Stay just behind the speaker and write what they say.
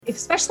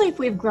Especially if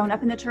we've grown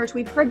up in the church,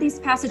 we've heard these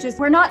passages.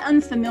 We're not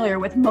unfamiliar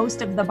with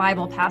most of the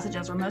Bible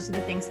passages or most of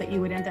the things that you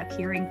would end up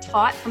hearing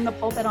taught from the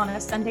pulpit on a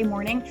Sunday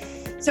morning.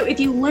 So if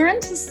you learn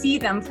to see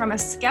them from a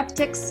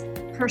skeptic's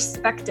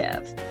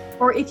perspective,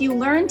 or if you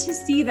learn to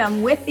see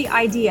them with the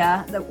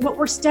idea that what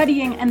we're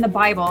studying in the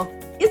Bible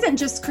isn't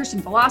just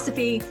Christian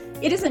philosophy,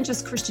 it isn't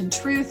just Christian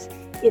truth,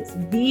 it's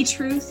the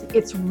truth,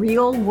 it's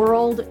real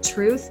world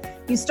truth,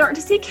 you start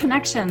to see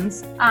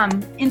connections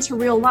into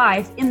real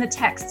life in the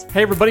text.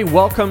 Hey everybody,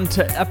 welcome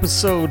to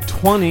episode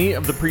 20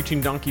 of the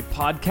Preaching Donkey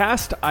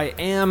podcast. I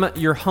am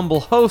your humble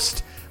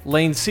host,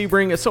 Lane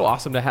Sebring. It's so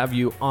awesome to have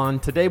you on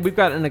today. We've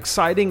got an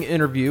exciting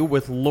interview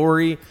with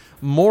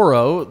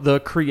Morrow, the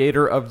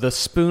creator of the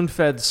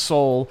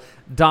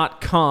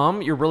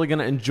spoonfedsoul.com. You're really going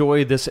to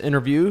enjoy this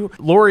interview.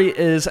 Lori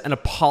is an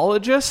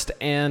apologist,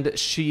 and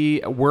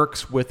she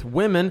works with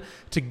women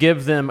to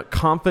give them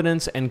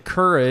confidence and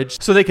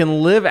courage so they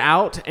can live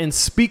out and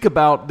speak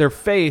about their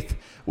faith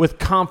with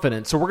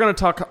confidence. So we're going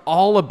to talk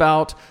all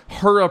about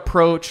her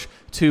approach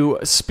to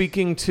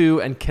speaking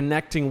to and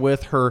connecting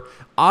with her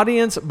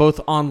audience,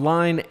 both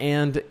online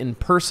and in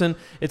person.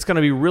 It's going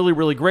to be really,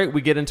 really great.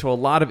 We get into a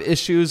lot of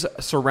issues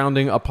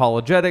surrounding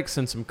apologetics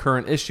and some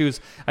current issues.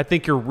 I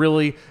think you're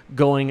really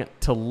going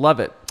to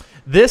love it.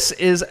 This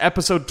is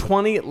episode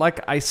 20. Like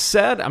I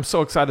said, I'm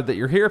so excited that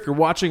you're here. If you're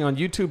watching on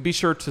YouTube, be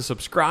sure to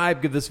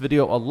subscribe, give this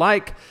video a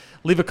like.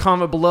 Leave a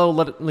comment below.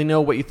 Let me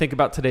know what you think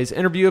about today's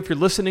interview. If you're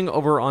listening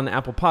over on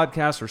Apple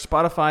Podcasts or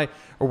Spotify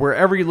or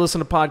wherever you listen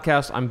to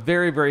podcasts, I'm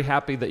very, very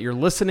happy that you're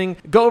listening.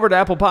 Go over to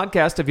Apple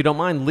Podcasts if you don't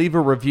mind. Leave a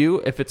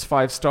review if it's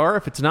 5-star.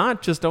 If it's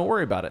not, just don't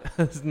worry about it.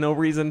 There's no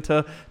reason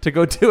to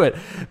go do it.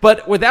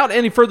 But without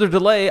any further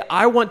delay,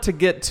 I want to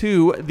get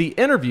to the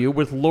interview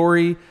with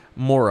Lori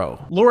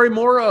Morrow. Lori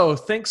Morrow,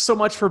 thanks so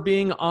much for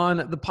being on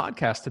the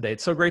podcast today.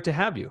 It's so great to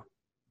have you.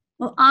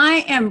 Well,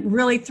 I am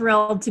really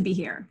thrilled to be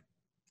here.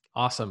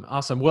 Awesome.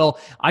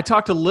 Well, I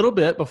talked a little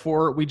bit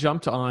before we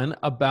jumped on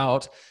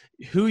about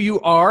who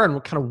you are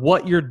and kind of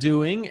what you're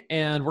doing,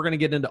 and we're going to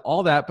get into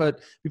all that.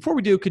 But before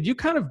we do, could you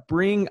kind of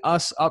bring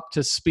us up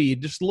to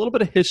speed, just a little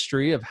bit of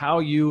history of how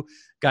you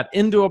got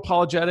into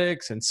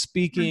apologetics and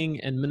speaking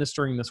and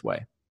ministering this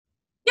way?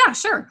 Yeah,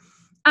 sure.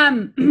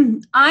 I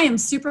am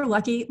super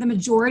lucky. The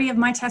majority of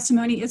my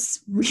testimony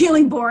is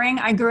really boring.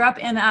 I grew up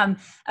in a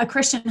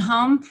Christian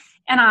home.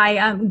 And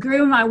I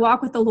grew in my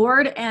walk with the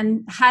Lord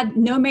and had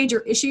no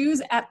major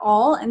issues at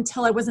all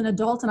until I was an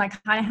adult. And I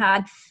kind of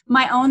had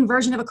my own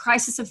version of a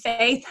crisis of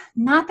faith,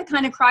 not the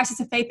kind of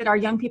crisis of faith that our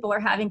young people are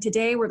having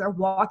today, where they're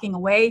walking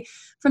away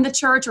from the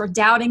church or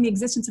doubting the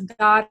existence of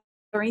God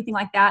or anything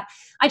like that.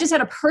 I just had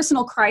a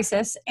personal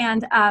crisis.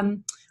 And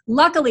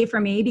luckily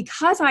for me,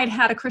 because I'd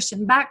had a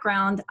Christian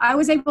background, I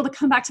was able to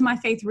come back to my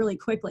faith really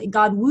quickly.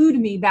 God wooed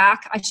me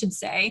back, I should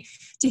say,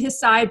 to his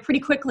side pretty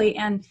quickly.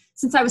 And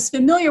since I was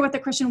familiar with the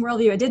Christian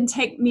worldview, it didn't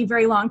take me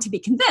very long to be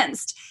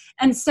convinced.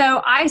 And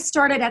so I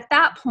started at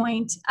that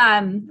point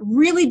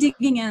really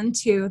digging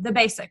into the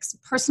basics: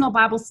 personal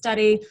Bible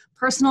study,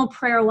 personal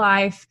prayer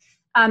life,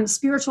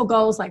 spiritual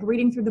goals like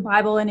reading through the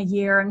Bible in a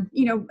year, and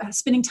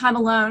spending time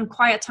alone,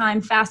 quiet time,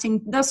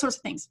 fasting, those sorts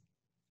of things.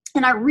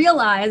 And I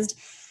realized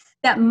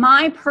that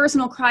my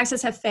personal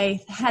crisis of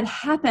faith had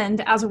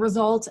happened as a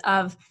result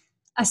of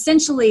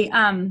essentially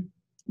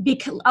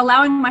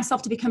allowing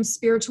myself to become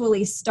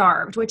spiritually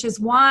starved, which is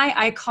why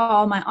I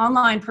call my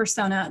online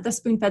persona the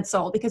spoon-fed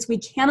soul, because we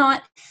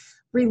cannot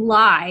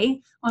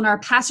rely on our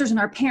pastors and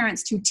our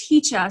parents to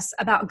teach us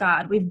about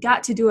God. We've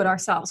got to do it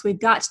ourselves. We've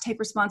got to take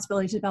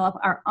responsibility to develop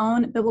our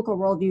own biblical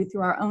worldview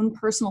through our own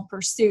personal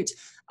pursuit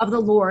of the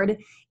Lord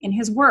in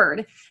his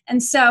word.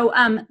 And so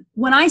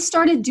when I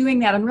started doing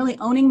that and really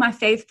owning my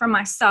faith for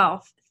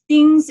myself,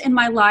 things in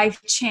my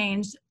life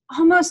changed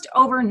almost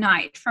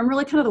overnight, from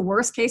really kind of the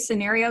worst case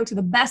scenario to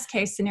the best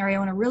case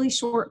scenario in a really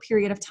short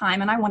period of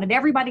time. And I wanted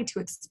everybody to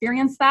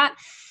experience that.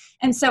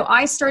 And so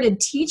I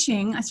started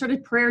teaching, I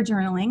started prayer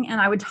journaling,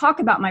 and I would talk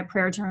about my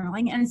prayer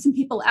journaling. And some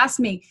people asked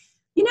me,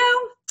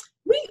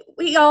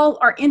 we all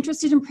are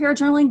interested in prayer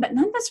journaling, but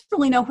none of us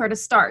really know where to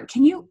start.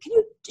 Can you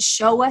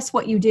show us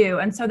what you do?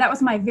 And so that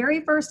was my very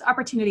first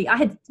opportunity. I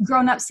had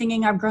grown up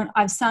singing.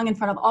 I've sung in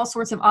front of all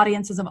sorts of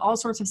audiences of all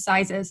sorts of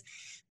sizes,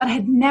 but I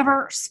had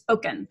never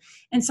spoken.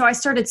 And so I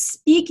started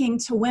speaking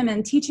to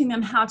women, teaching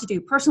them how to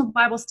do personal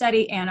Bible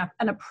study and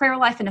a prayer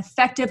life, an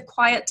effective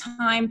quiet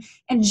time,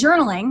 and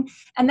journaling.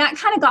 And that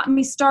kind of got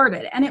me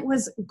started. And it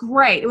was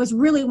great. It was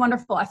really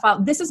wonderful. I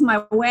felt this is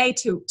my way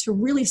to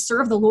really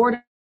serve the Lord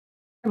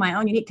in my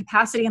own unique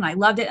capacity. And I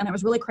loved it. And I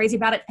was really crazy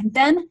about it. And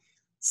then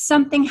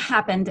something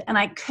happened, and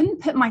I couldn't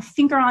put my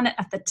finger on it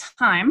at the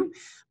time,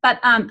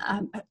 but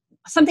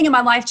something in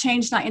my life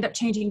changed, and I ended up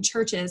changing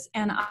churches.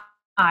 And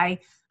I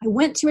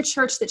went to a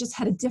church that just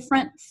had a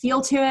different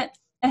feel to it.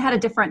 It had a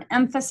different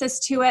emphasis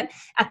to it.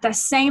 At the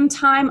same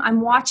time,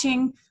 I'm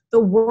watching the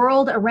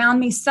world around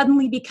me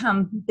suddenly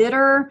become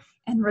bitter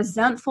and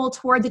resentful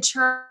toward the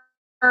church.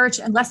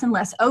 and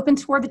less open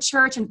toward the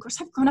church. And of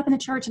course, I've grown up in the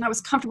church and I was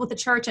comfortable with the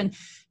church, and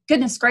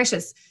goodness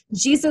gracious,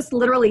 Jesus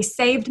literally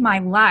saved my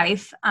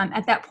life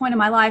at that point in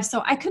my life.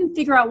 So I couldn't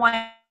figure out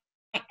why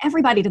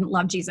everybody didn't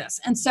love Jesus.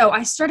 And so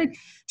I started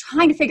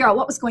trying to figure out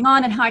what was going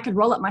on and how I could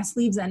roll up my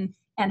sleeves and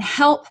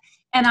help.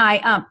 And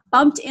I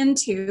bumped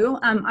into,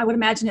 I would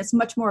imagine it's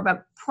much more of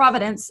a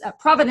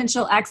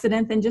providential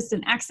accident than just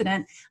an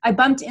accident. I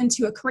bumped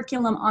into a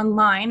curriculum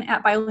online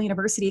at Biola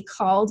University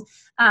called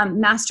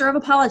Master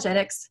of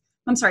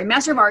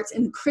Arts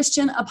in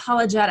Christian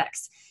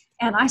Apologetics.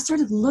 And I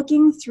started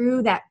looking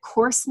through that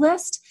course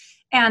list,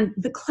 and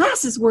the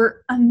classes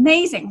were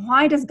amazing.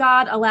 Why does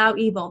God allow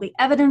evil? The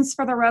evidence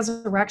for the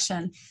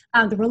resurrection,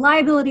 the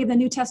reliability of the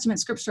New Testament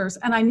scriptures.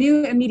 And I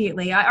knew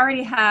immediately, I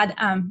already had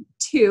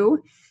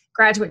 2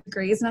 graduate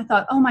degrees. And I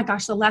thought, oh my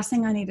gosh, the last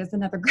thing I need is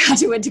another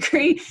graduate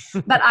degree.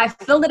 But I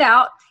filled it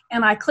out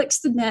and I clicked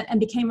submit and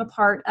became a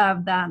part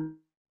of the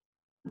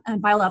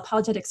Biola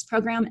Apologetics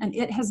program. And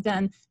it has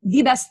been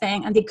the best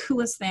thing and the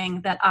coolest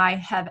thing that I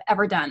have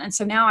ever done. And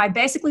so now I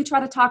basically try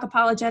to talk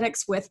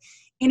apologetics with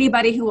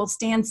anybody who will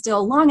stand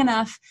still long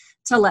enough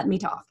to let me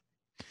talk.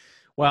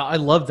 Well, I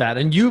love that.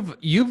 And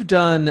you've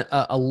done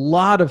a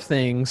lot of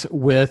things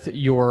with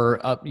your,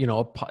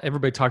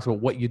 everybody talks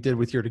about what you did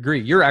with your degree.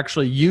 You're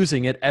actually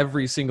using it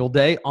every single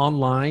day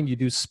online. You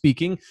do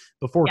speaking.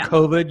 Before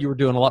COVID, you were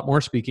doing a lot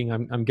more speaking,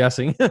 I'm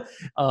guessing.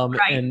 Right.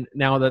 And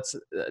now that's,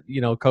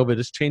 COVID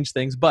has changed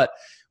things. But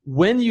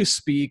when you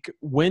speak,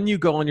 when you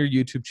go on your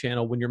YouTube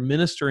channel, when you're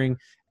ministering,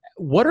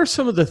 what are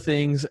some of the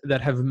things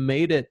that have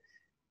made it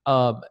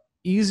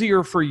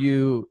easier for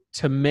you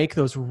to make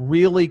those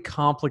really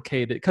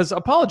complicated, because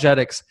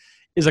apologetics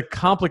is a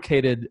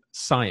complicated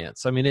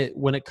science. I mean,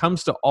 when it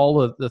comes to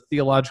all of the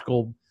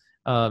theological,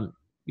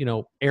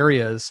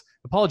 areas,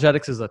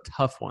 apologetics is a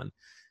tough one.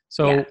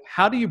 So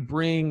how do you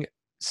bring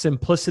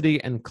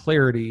simplicity and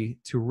clarity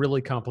to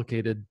really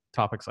complicated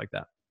topics like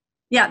that?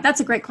 Yeah, that's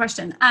a great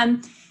question.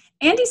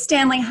 Andy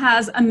Stanley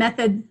has a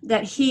method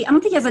that I don't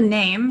think he has a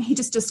name, he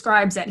just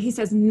describes it. He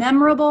says,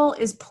 memorable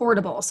is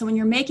portable. So when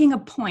you're making a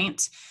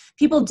point,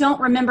 people don't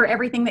remember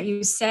everything that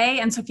you say.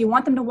 And so if you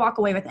want them to walk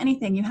away with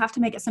anything, you have to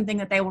make it something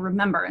that they will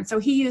remember. And so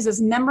he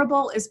uses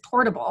memorable is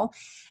portable.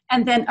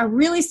 And then a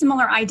really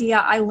similar idea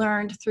I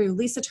learned through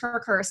Lisa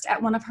Turkhurst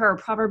at one of her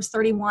Proverbs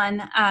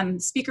 31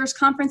 speakers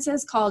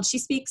conferences called She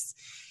Speaks.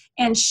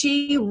 And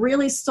she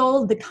really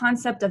sold the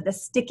concept of the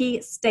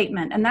sticky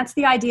statement. And that's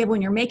the idea of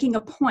when you're making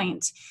a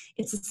point,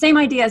 it's the same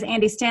idea as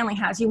Andy Stanley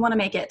has. You want to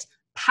make it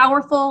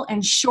powerful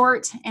and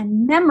short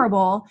and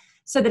memorable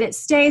so that it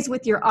stays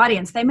with your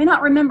audience. They may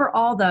not remember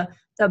all the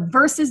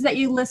verses that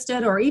you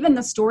listed or even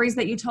the stories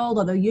that you told,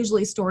 although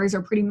usually stories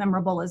are pretty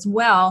memorable as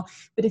well.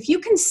 But if you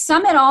can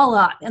sum it all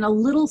up in a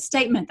little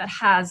statement that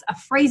has a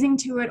phrasing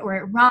to it, or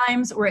it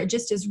rhymes, or it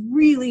just is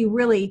really,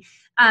 really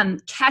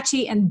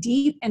catchy and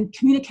deep and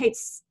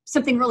communicates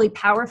something really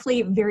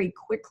powerfully very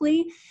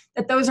quickly,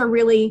 that those are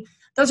really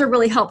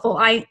helpful.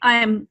 I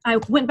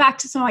went back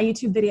to some of my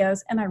YouTube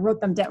videos and I wrote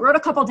a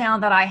couple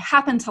down that I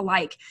happen to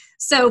like.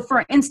 So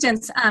for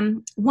instance,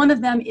 one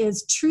of them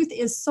is truth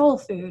is soul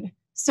food.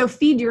 So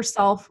feed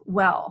yourself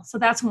well. So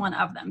that's one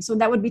of them. So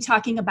that would be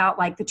talking about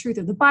like the truth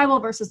of the Bible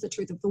versus the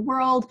truth of the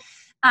world.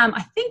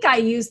 I think I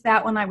used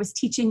that when I was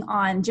teaching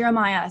on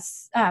Jeremiah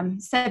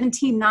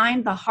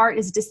 17:9. The heart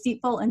is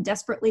deceitful and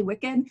desperately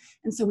wicked.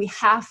 And so we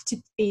have to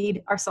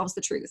feed ourselves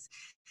the truth.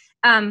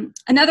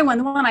 Another one,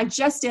 the one I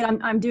just did,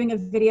 I'm doing a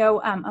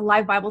video, a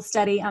live Bible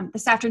study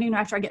this afternoon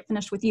after I get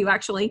finished with you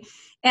actually.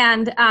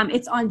 And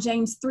it's on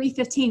James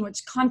 3:15,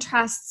 which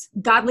contrasts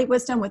godly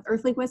wisdom with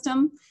earthly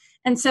wisdom.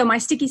 And so my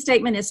sticky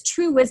statement is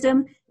true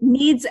wisdom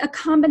needs a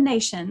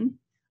combination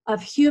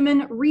of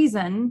human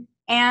reason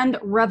and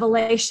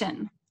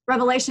revelation.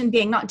 Revelation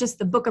being not just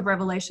the book of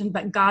Revelation,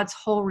 but God's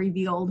whole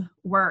revealed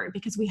word,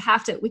 because we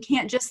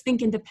can't just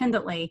think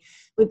independently.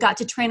 We've got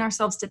to train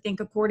ourselves to think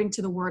according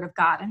to the word of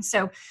God. And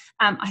so,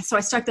 I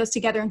stuck those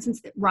together, and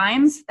since it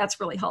rhymes, that's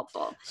really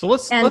helpful. So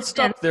let's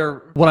stop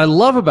there. What I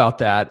love about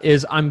that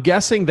is I'm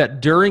guessing that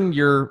during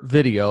your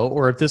video,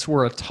 or if this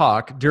were a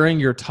talk, during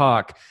your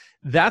talk,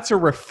 that's a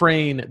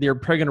refrain that you're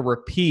probably going to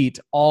repeat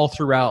all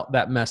throughout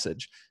that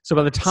message. So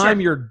by the time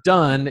you're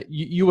done,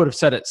 you would have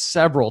said it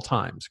several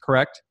times,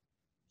 correct?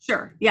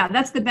 Sure. Yeah,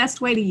 that's the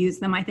best way to use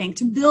them, I think,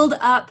 to build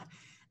up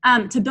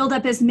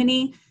as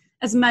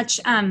much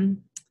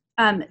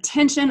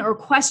tension or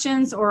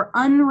questions or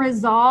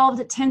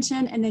unresolved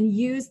tension, and then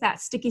use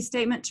that sticky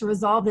statement to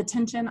resolve the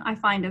tension, I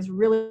find is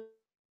really,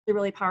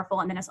 really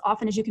powerful. And then as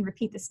often as you can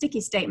repeat the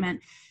sticky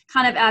statement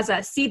kind of as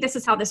this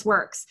is how this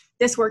works.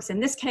 This works in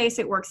this case,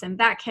 it works in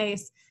that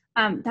case.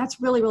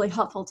 That's really, really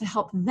helpful to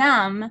help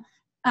them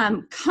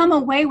come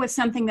away with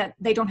something that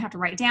they don't have to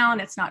write down.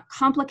 It's not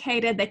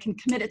complicated. They can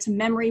commit it to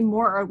memory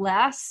more or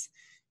less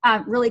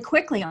really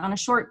quickly on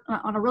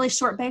a really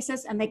short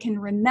basis, and they can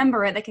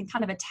remember it. They can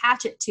kind of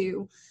attach it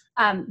to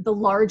the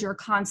larger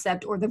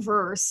concept or the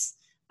verse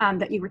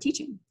that you were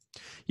teaching.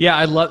 Yeah,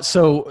 I love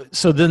so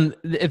then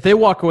if they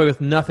walk away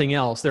with nothing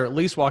else, they're at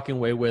least walking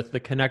away with the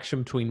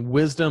connection between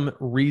wisdom,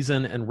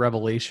 reason, and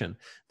revelation.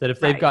 That if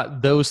they've Right.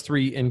 got those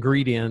three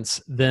ingredients,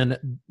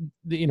 then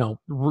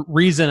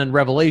reason and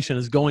revelation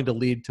is going to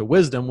lead to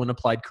wisdom when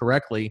applied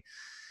correctly.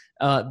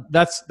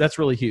 That's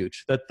really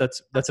huge.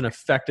 That's an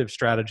effective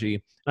strategy.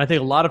 And I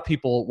think a lot of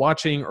people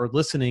watching or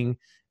listening,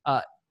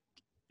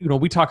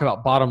 we talk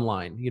about bottom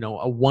line,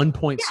 a 1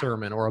 point Yeah,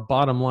 sermon or a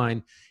bottom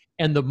line.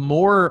 And the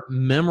more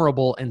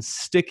memorable and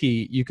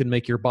sticky you can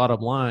make your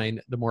bottom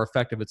line, the more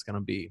effective it's going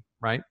to be,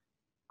 right?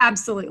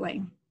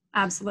 absolutely.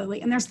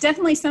 Absolutely. And there's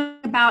definitely some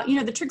about,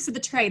 the tricks of the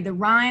trade, the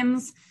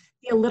rhymes,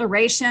 the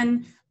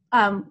alliteration,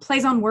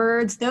 plays on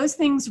words. Those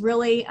things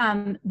really,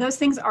 those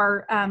things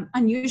are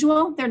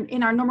unusual. They're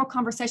in our normal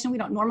conversation. We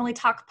don't normally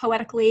talk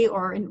poetically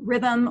or in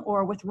rhythm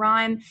or with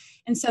rhyme.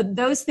 And so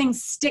those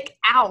things stick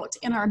out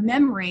in our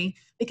memory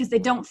because they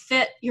don't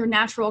fit your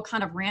natural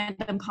kind of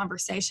random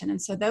conversation.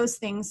 And so those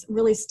things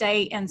really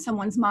stay in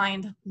someone's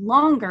mind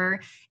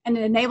longer, and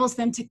it enables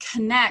them to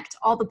connect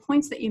all the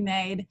points that you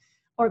made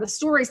or the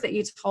stories that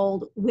you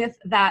told with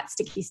that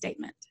sticky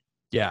statement.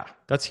 Yeah,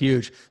 that's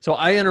huge. So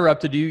I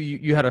interrupted you.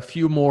 You had a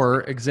few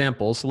more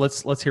examples. So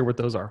let's hear what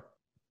those are.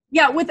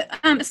 Yeah, with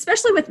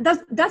especially with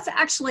that's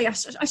actually I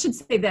should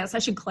say this. I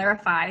should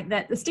clarify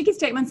that the sticky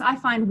statements I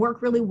find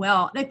work really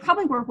well. They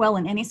probably work well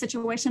in any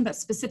situation, but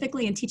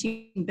specifically in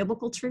teaching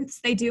biblical truths,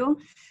 they do.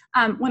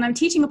 When I'm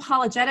teaching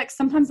apologetics,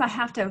 sometimes I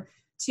have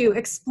to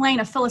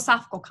explain a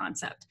philosophical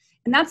concept,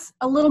 and that's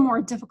a little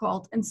more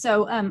difficult. And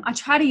so I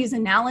try to use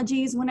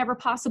analogies whenever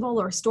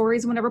possible or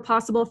stories whenever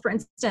possible. For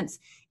instance,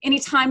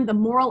 anytime the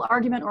moral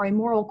argument or a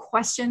moral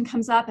question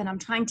comes up, and I'm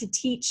trying to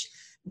teach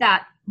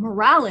that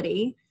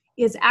morality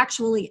is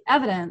actually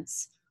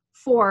evidence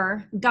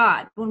for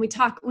God. When we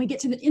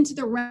get into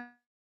the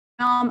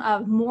realm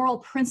of moral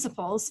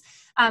principles,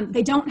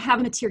 they don't have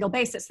a material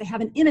basis. They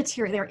have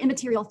they're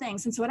immaterial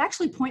things. And so it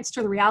actually points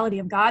to the reality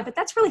of God, but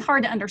that's really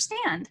hard to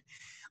understand.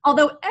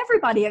 Although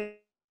everybody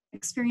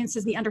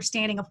experiences the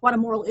understanding of what a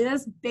moral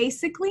is,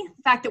 basically,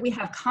 the fact that we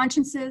have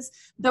consciences,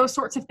 those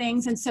sorts of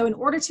things. And so in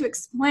order to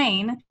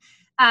explain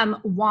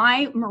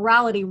why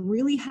morality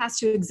really has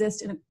to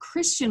exist in a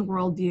Christian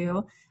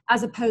worldview,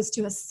 as opposed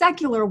to a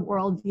secular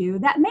worldview,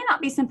 that may not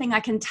be something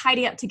I can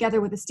tidy up together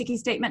with a sticky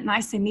statement,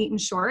 nice and neat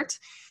and short.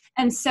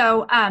 And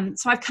so,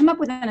 so I've come up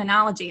with an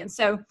analogy. And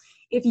so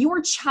if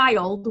your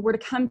child were to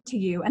come to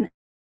you and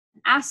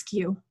ask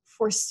you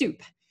for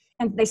soup,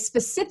 and they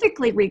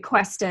specifically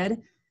requested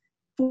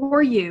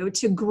for you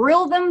to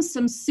grill them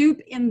some soup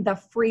in the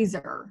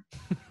freezer,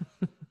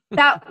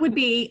 that would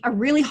be a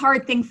really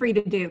hard thing for you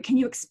to do. Can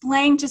you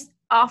explain just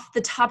off the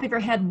top of your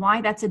head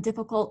why that's a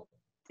difficult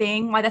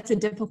thing, why that's a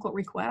difficult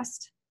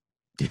request?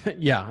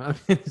 Yeah, I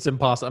mean, it's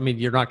impossible. I mean,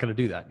 you're not going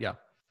to do that. Yeah.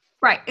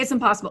 Right. It's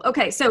impossible.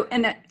 Okay. So,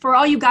 and for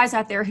all you guys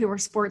out there who are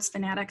sports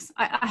fanatics,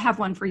 I have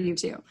one for you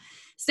too.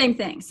 Same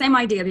thing, same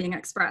idea being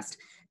expressed.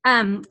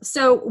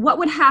 So what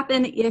would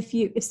happen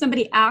if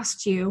somebody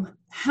asked you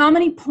how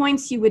many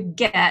points you would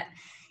get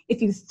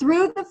if you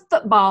threw the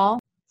football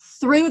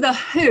through the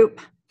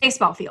hoop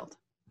baseball field?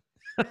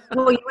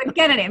 Well, you wouldn't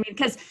get any. I mean,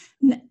 because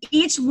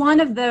each one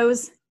of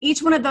those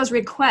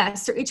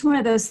requests or each one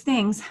of those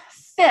things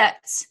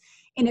fits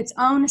in its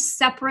own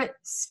separate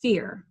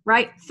sphere,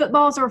 right?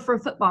 Footballs are for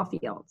football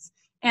fields,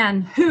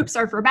 and hoops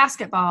are for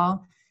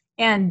basketball,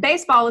 and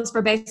baseball is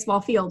for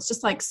baseball fields,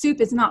 just like soup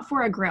is not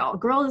for a grill.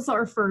 Grills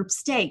are for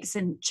steaks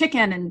and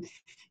chicken and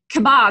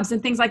kebabs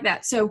and things like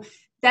that. So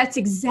that's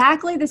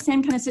exactly the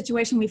same kind of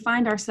situation we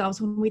find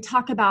ourselves when we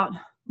talk about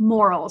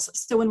morals.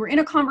 So when we're in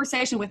a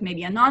conversation with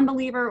maybe a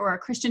non-believer or a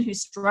Christian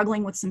who's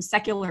struggling with some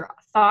secular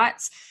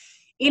thoughts,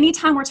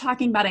 anytime we're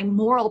talking about a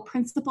moral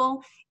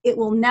principle, it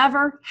will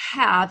never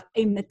have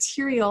a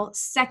material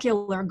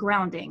secular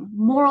grounding.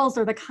 Morals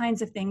are the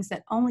kinds of things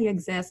that only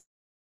exist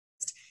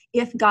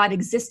if God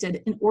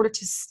existed in order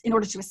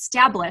to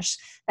establish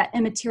that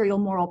immaterial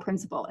moral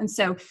principle. And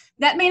so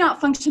that may not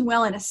function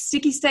well in a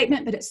sticky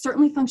statement, but it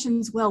certainly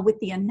functions well with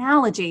the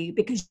analogy,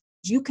 because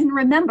you can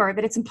remember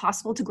that it's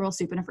impossible to grill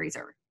soup in a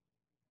freezer.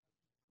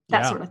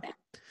 That sort of thing.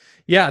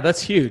 Yeah,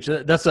 that's huge.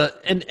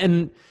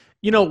 And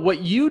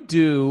what you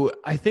do,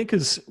 I think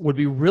would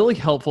be really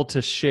helpful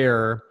to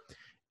share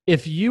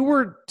if you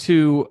were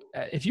to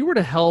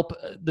help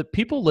the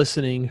people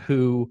listening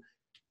who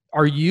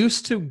are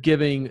used to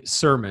giving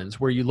sermons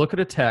where you look at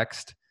a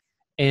text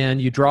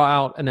and you draw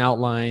out an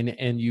outline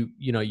and you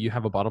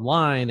have a bottom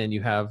line and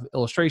you have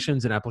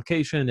illustrations and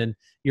application and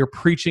you're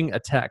preaching a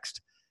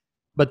text.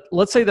 But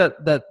let's say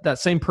that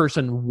same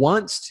person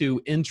wants to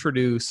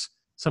introduce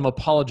some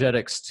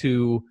apologetics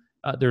to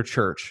their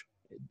church,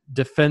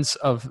 defense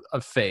of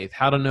faith,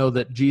 how to know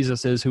that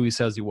Jesus is who he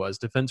says he was,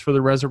 defense for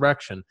the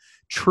resurrection,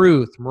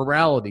 truth,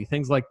 morality,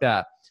 things like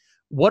that.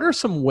 What are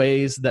some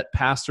ways that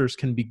pastors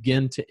can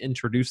begin to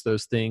introduce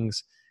those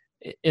things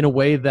in a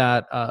way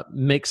that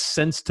makes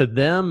sense to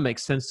them,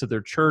 makes sense to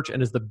their church,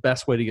 and is the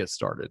best way to get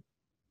started?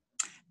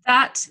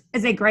 That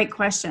is a great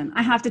question.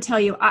 I have to tell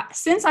you,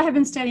 since I have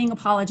been studying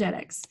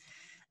apologetics,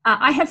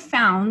 I have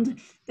found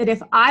that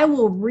if I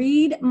will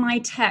read my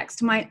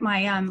text, my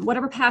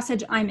whatever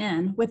passage I'm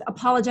in, with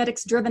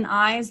apologetics-driven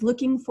eyes,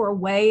 looking for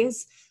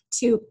ways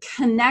to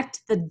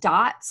connect the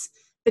dots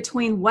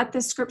between what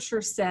the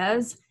scripture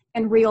says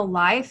and real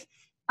life.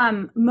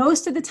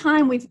 Most of the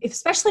time,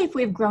 especially if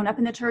we've grown up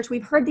in the church,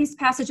 we've heard these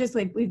passages.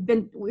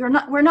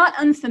 We're not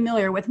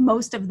unfamiliar with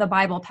most of the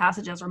Bible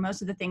passages or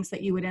most of the things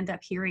that you would end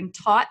up hearing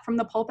taught from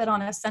the pulpit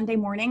on a Sunday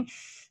morning.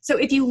 So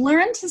if you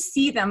learn to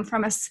see them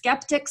from a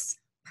skeptic's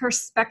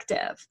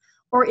perspective,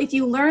 or if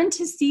you learn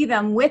to see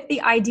them with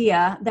the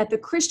idea that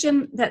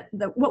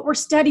what we're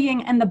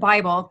studying in the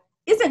Bible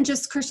isn't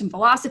just Christian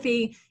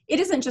philosophy, it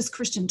isn't just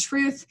Christian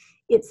truth,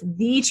 it's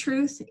the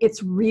truth,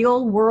 it's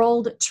real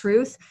world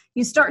truth,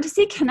 you start to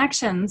see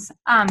connections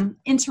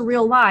into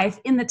real life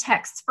in the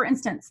texts. For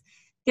instance,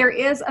 there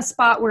is a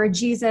spot where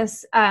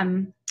Jesus,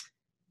 what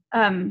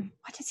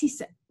does he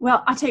say?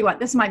 Well, I'll tell you what,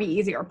 this might be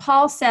easier.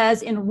 Paul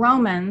says in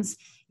Romans,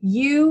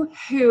 you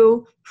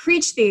who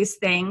preach these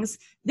things,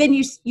 then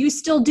you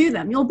still do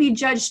them. You'll be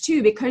judged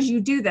too because you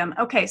do them.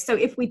 Okay, so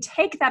if we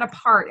take that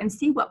apart and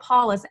see what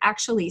Paul is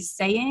actually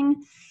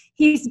saying,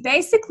 he's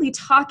basically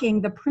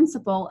talking the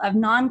principle of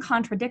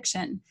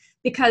non-contradiction,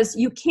 because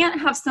you can't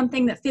have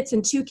something that fits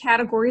in two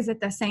categories at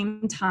the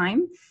same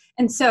time.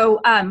 And so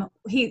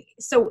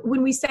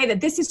when we say that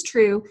this is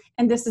true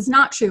and this is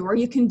not true, or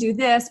you can do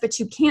this, but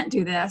you can't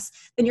do this,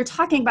 then you're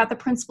talking about the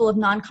principle of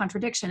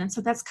non-contradiction. And so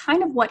that's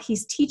kind of what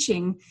he's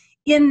teaching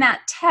in that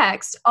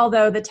text,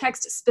 although the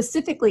text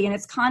specifically in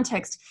its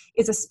context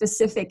is a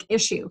specific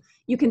issue.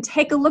 You can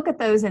take a look at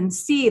those and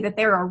see that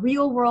there are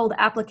real world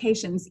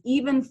applications,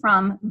 even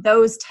from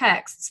those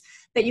texts,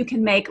 that you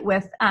can make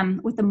with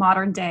the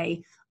modern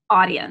day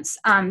audience.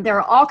 There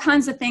are all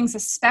kinds of things,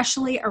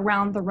 especially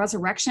around the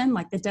resurrection,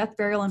 like the death,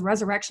 burial, and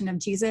resurrection of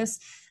Jesus,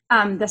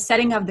 the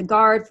setting of the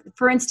guard.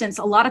 For instance,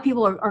 a lot of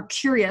people are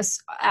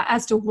curious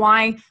as to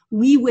why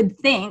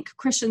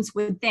Christians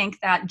would think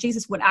that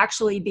Jesus would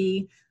actually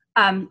be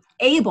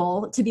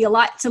able to be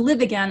alive, to live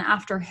again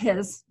after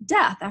his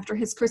death, after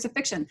his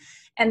crucifixion.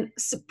 And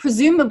so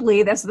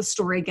presumably, as the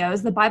story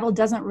goes, the Bible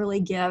doesn't really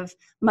give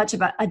much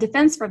of a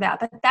defense for that,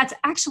 but that's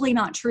actually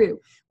not true.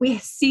 We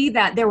see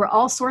that there were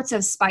all sorts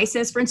of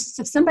spices. For instance,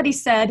 if somebody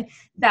said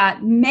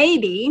that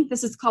maybe,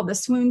 this is called the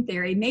swoon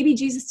theory, maybe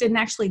Jesus didn't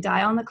actually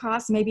die on the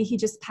cross, maybe he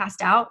just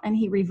passed out and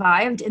he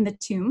revived in the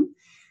tomb.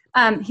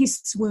 He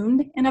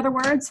swooned, in other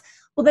words.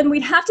 Well, then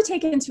we'd have to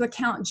take into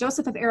account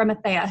Joseph of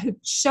Arimathea, who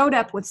showed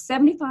up with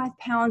 75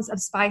 pounds of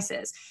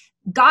spices,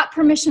 got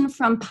permission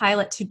from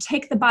Pilate to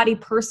take the body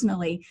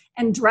personally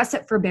and dress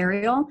it for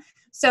burial.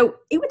 So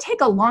it would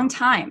take a long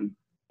time,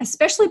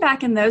 especially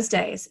back in those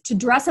days, to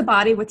dress a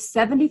body with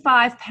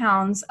 75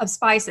 pounds of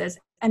spices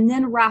and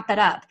then wrap it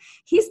up.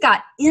 He's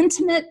got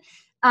intimate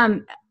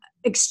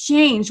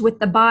exchange with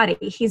the body.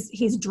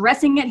 He's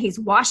dressing it, he's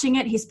washing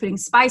it, he's putting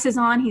spices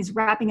on, he's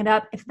wrapping it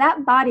up. If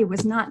that body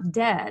was not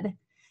dead,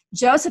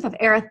 Joseph of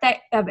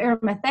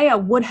Arimathea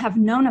would have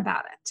known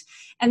about it.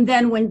 And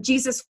then when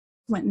Jesus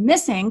went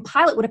missing,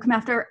 Pilate would have come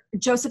after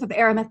Joseph of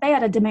Arimathea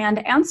to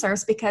demand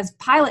answers, because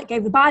Pilate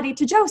gave the body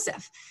to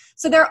Joseph.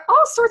 So there are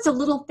all sorts of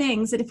little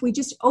things that if we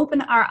just open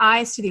our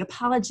eyes to the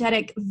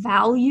apologetic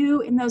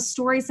value in those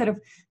stories that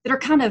are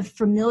kind of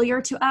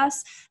familiar to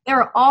us,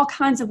 there are all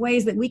kinds of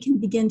ways that we can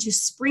begin to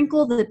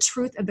sprinkle the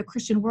truth of the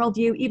Christian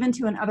worldview even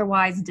to an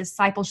otherwise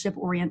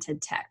discipleship-oriented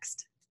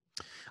text.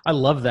 I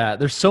love that.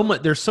 There's so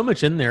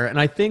much in there. And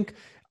I think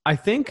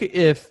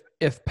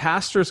if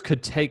pastors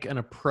could take an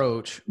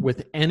approach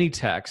with any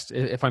text,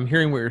 if I'm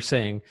hearing what you're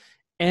saying,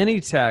 any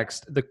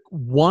text,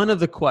 one of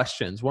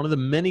the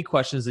many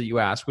questions that you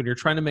ask when you're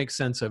trying to make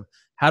sense of,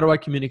 how do I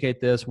communicate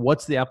this?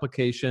 What's the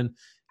application?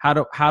 How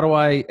do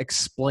I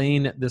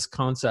explain this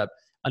concept?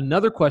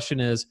 Another question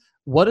is,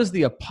 what is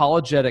the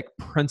apologetic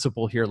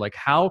principle here? Like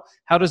how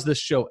does this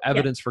show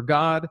evidence for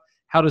God?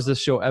 How does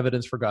this show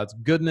evidence for God's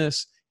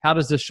goodness? How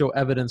does this show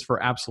evidence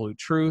for absolute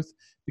truth?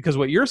 Because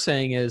what you're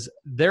saying is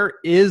there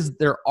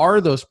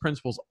are those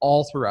principles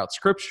all throughout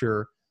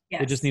Scripture. Yes.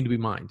 They just need to be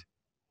mined.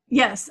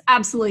 Yes,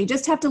 absolutely. You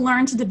just have to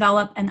learn to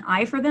develop an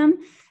eye for them,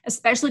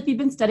 especially if you've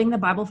been studying the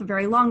Bible for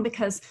very long,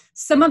 because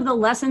some of the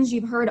lessons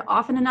you've heard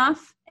often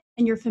enough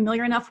and you're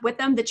familiar enough with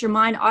them that your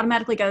mind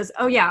automatically goes,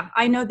 oh yeah,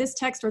 I know this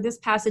text or this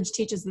passage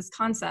teaches this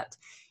concept.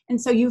 And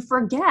so you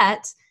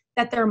forget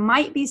that there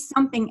might be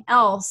something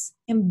else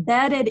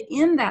embedded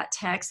in that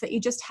text that you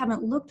just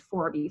haven't looked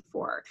for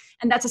before.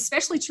 And that's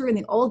especially true in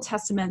the Old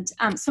Testament.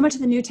 So much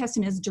of the New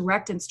Testament is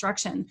direct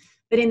instruction.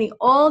 But in the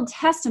Old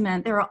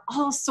Testament, there are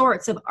all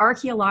sorts of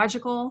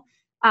archaeological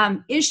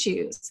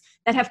issues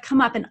that have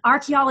come up in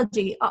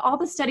archaeology. All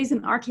the studies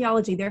in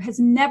archaeology, there has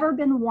never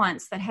been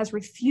once that has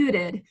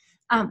refuted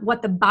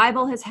what the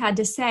Bible has had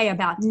to say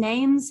about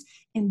names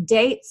and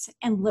dates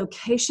and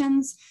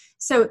locations.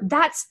 So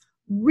that's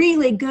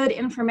really good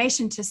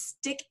information to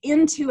stick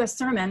into a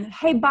sermon.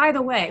 Hey, by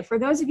the way, for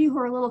those of you who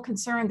are a little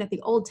concerned that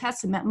the Old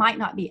Testament might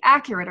not be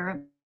accurate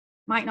or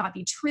might not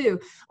be true,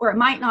 or it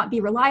might not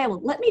be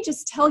reliable. Let me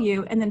just tell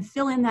you, and then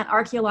fill in that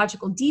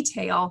archaeological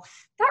detail.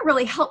 That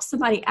really helps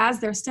somebody as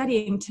they're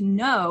studying to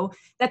know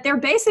that they're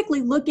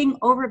basically looking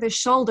over the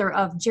shoulder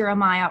of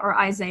Jeremiah or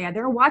Isaiah.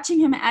 They're watching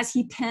him as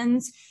he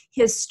pens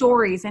his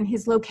stories and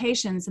his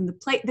locations and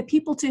the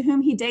people to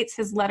whom he dates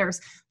his letters.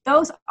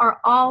 Those are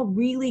all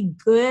really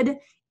good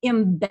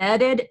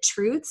embedded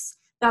truths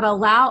that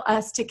allow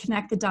us to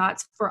connect the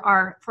dots for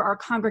our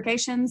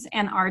congregations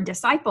and our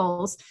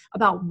disciples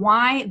about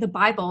why the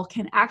Bible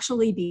can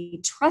actually be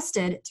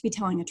trusted to be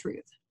telling the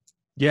truth.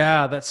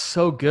 Yeah, that's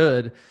so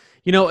good.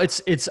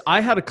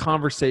 I had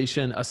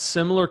a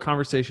similar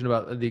conversation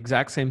about the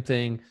exact same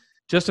thing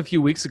just a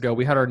few weeks ago.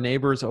 We had our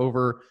neighbors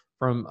over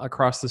from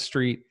across the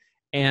street,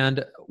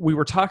 and we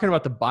were talking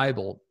about the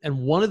Bible. And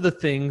one of the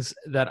things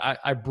that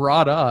I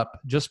brought up,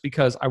 just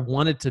because I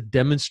wanted to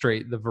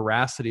demonstrate the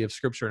veracity of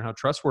Scripture and how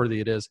trustworthy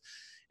it is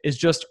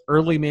just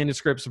early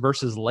manuscripts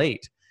versus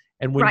late.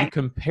 And when you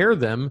compare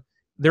them,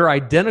 they're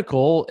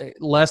identical,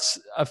 less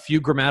a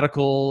few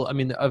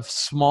a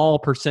small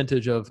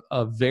percentage of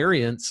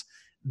variance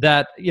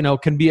that,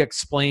 can be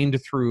explained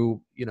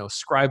through,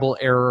 scribal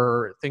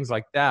error, things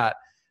like that.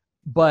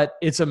 But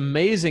it's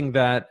amazing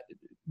that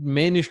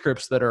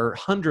manuscripts that are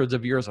hundreds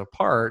of years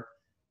apart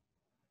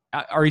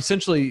are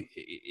essentially,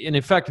 in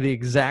effect, the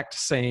exact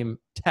same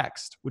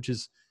text, which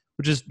is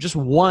just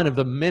one of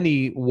the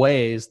many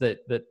ways that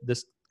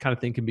this kind of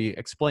thing can be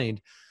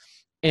explained.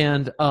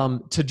 And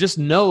to just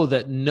know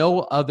that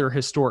no other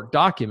historic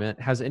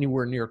document has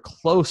anywhere near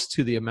close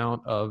to the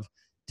amount of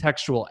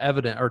textual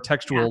evidence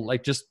or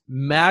like just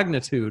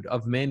magnitude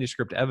of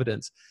manuscript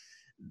evidence,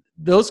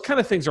 those kind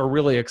of things are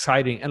really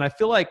exciting. And I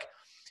feel like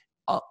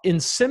in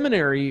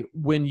seminary,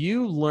 when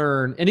you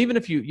learn, and even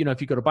if you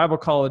go to Bible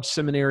college,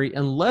 seminary,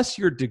 unless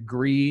your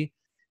degree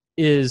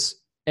is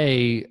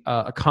a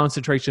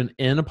concentration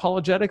in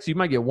apologetics, you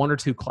might get one or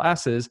two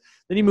classes,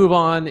 then you move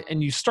on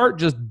and you start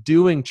just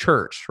doing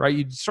church, right?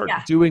 You start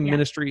doing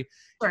ministry.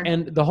 Sure.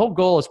 And the whole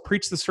goal is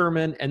preach the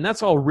sermon, and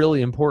that's all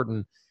really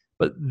important.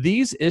 But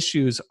these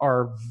issues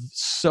are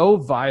so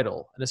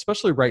vital, and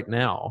especially right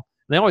now.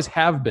 They always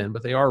have been,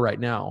 but they are right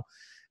now.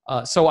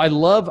 So I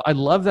love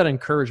that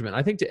encouragement.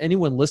 I think to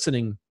anyone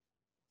listening,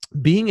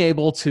 being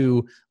able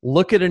to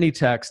look at any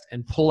text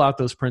and pull out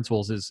those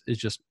principles is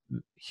just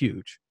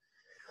huge.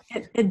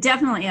 It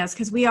definitely is,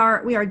 because we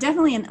are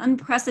definitely in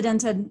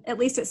unprecedented, at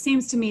least it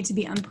seems to me to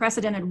be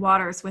unprecedented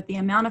waters, with the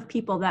amount of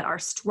people that are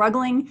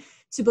struggling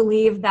to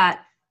believe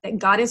that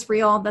God is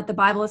real, that the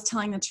Bible is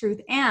telling the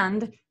truth,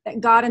 and that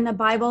God and the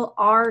Bible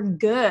are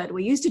good.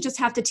 We used to just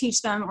have to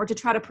teach them or to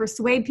try to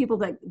persuade people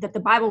that the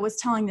Bible was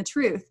telling the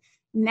truth.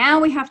 Now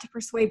we have to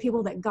persuade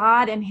people that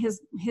God and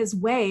his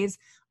ways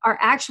are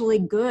actually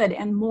good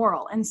and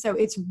moral. And so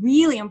it's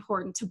really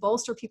important to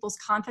bolster people's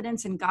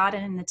confidence in God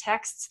and in the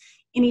texts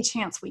any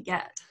chance we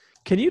get.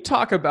 Can you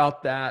talk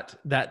about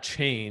that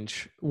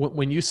change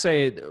when you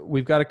say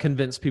we've got to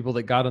convince people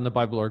that God and the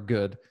Bible are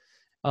good?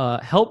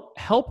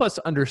 Help us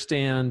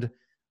understand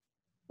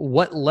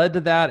what led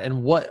to that,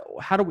 and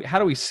how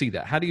do we see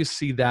that? How do you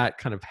see that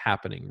kind of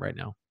happening right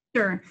now?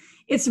 Sure.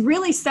 It's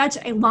really such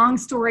a long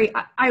story.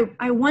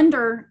 I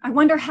wonder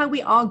how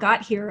we all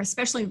got here,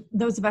 especially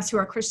those of us who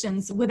are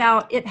Christians,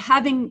 without it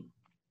having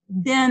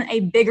been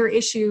a bigger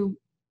issue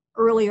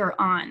earlier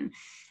on.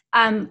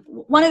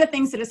 One of the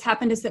things that has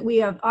happened is that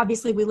we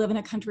live in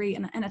a country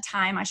and a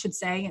time, I should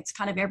say, it's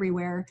kind of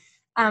everywhere,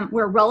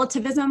 where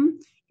relativism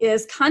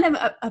is kind of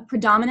a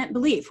predominant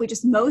belief.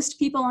 Most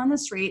people on the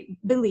street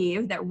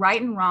believe that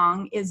right and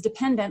wrong is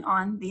dependent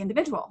on the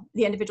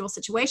individual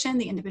situation,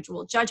 the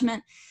individual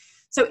judgment.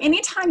 So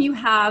anytime you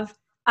have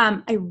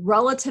a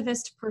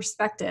relativist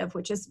perspective,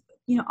 which is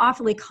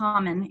awfully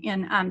common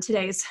in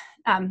today's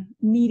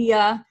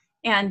media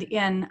and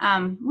in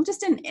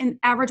just in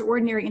average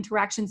ordinary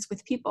interactions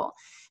with people,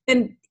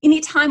 then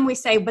anytime we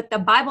say, but the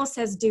Bible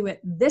says do it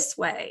this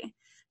way,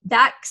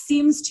 that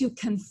seems to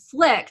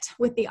conflict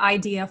with the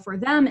idea, for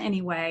them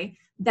anyway,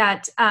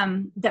 that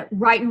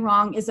right and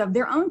wrong is of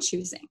their own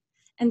choosing.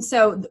 And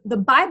so the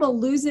Bible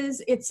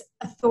loses its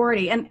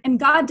authority, and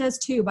God does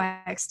too by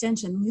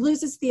extension,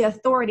 loses the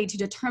authority to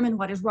determine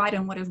what is right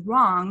and what is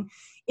wrong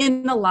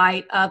in the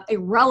light of a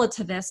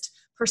relativist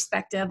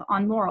perspective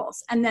on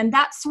morals. And then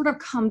that sort of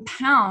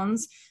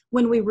compounds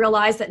when we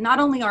realize that not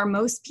only are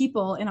most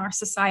people in our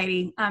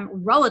society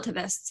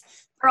relativists,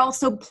 they're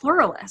also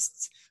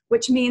pluralists,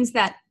 which means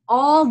that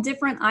all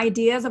different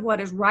ideas of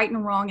what is right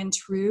and wrong and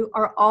true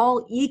are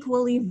all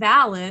equally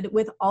valid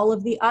with all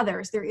of the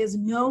others. There is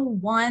no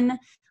one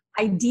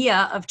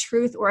idea of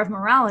truth or of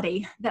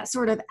morality that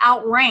sort of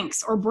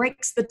outranks or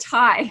breaks the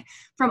tie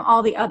from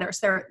all the others.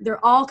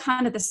 They're all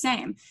kind of the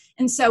same.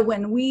 And so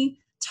when we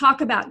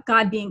talk about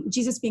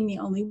Jesus being the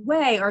only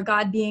way, or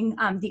God being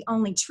the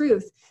only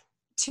truth,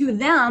 to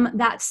them,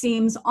 that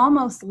seems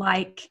almost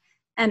like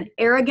an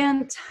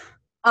arrogant,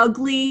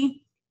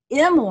 ugly,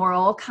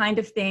 immoral kind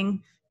of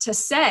thing to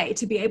say,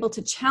 to be able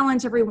to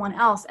challenge everyone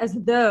else as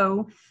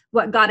though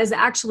what God is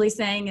actually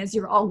saying is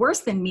you're all worse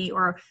than me,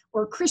 or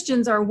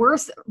Christians are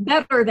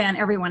better than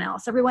everyone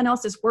else. Everyone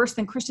else is worse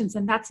than Christians.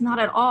 And that's not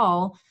at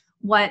all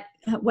what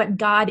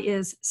God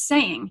is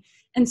saying.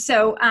 And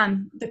so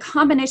the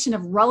combination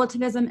of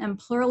relativism and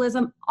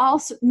pluralism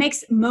also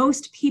makes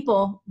most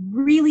people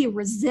really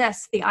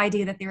resist the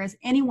idea that there is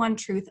any one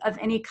truth of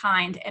any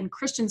kind, and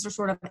Christians are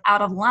sort of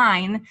out of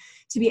line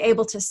to be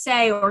able to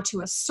say or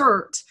to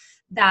assert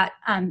that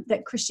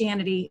that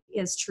Christianity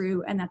is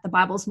true and that the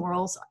Bible's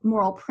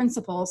moral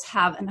principles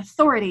have an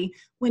authority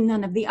when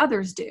none of the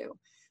others do.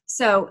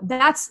 So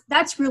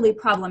that's really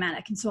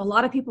problematic. And so a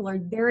lot of people are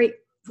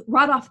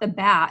right off the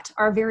bat,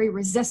 are very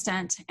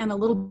resistant and a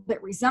little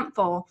bit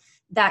resentful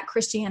that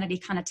Christianity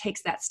kind of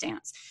takes that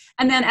stance.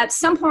 And then at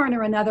some point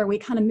or another, we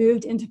kind of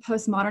moved into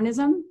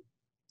postmodernism,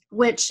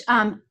 which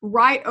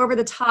right over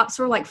the top,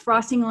 sort of like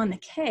frosting on the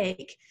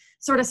cake,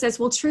 sort of says,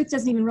 well, truth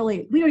doesn't even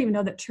really, we don't even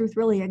know that truth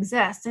really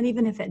exists. And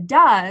even if it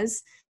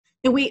does,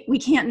 then we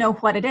can't know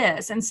what it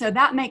is. And so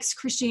that makes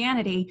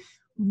Christianity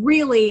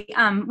really,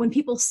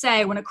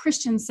 when a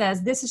Christian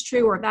says this is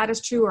true or that is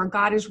true or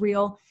God is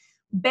real,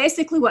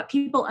 basically what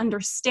people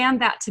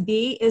understand that to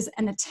be is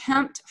an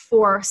attempt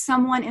for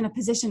someone in a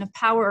position of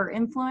power or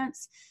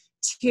influence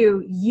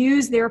to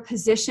use their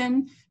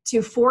position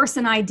to force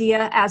an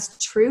idea as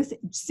truth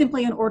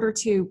simply in order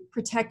to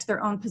protect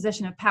their own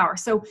position of power.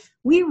 So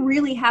we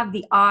really have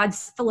the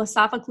odds,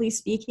 philosophically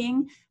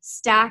speaking,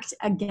 stacked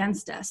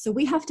against us. So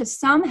we have to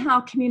somehow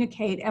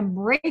communicate and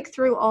break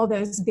through all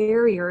those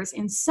barriers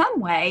in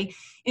some way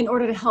in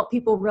order to help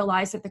people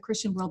realize that the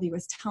Christian worldview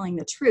is telling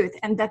the truth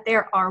and that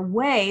there are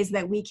ways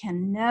that we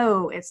can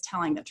know it's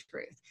telling the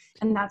truth.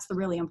 And that's the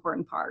really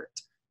important part.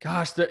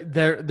 Gosh,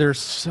 there's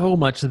so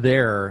much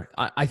there.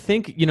 I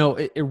think,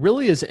 it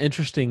really is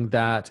interesting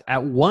that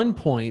at one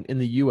point in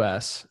the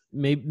U.S.,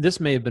 this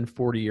may have been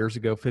 40 years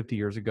ago, 50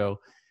 years ago,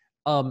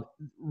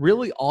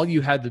 really all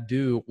you had to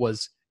do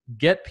was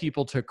get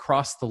people to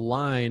cross the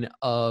line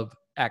of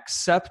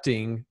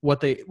accepting what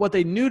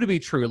they knew to be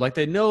true. Like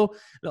they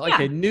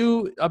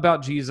knew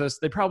about Jesus.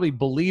 They probably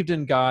believed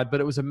in God,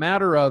 but it was a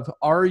matter of,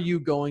 are you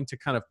going to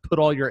kind of put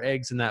all your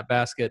eggs in that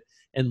basket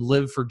and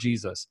live for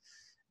Jesus?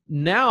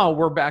 Now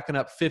we're backing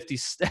up 50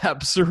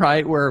 steps,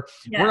 right? Where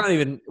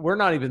we're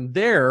not even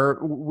there.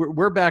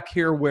 We're back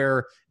here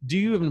where, do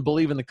you even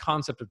believe in the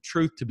concept of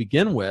truth to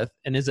begin with?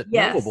 And is it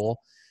knowable?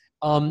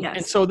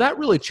 And so that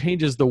really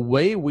changes the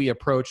way we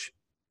approach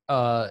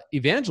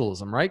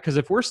evangelism, right? Because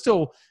if we're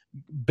still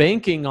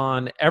banking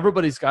on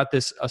everybody's got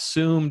this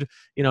assumed,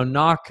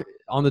 knock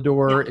on the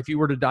door. If you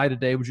were to die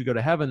today, would you go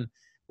to heaven?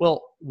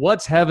 Well,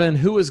 what's heaven?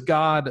 Who is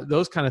God?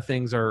 Those kind of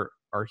things are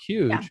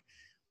huge.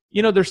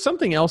 Yeah. There's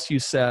something else you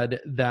said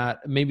that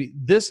maybe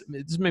this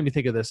made me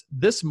think of this.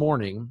 This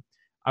morning,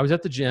 I was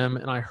at the gym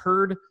and I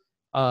heard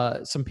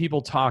some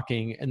people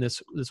talking, and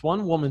this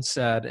one woman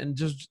said, and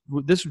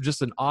this was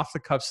just an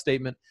off-the-cuff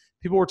statement.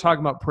 People were talking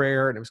about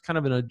prayer, and it was kind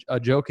of in a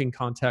joking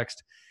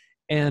context.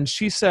 And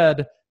she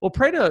said, "Well,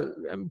 pray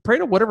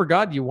to whatever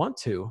God you want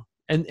to."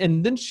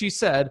 And then she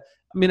said,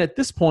 "I mean, at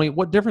this point,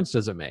 what difference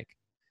does it make?"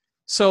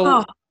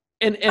 So,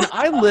 and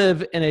I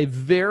live in a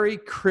very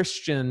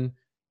Christian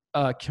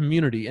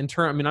community.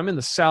 I'm in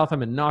the South.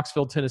 I'm in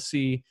Knoxville,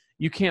 Tennessee.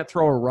 You can't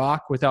throw a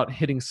rock without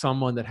hitting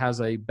someone that has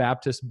a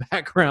Baptist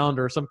background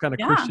or some kind of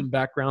Christian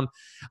background.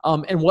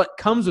 And what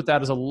comes with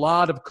that is a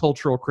lot of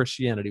cultural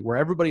Christianity where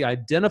everybody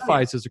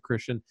identifies as a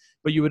Christian,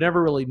 but you would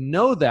never really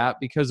know that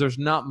because there's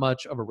not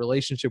much of a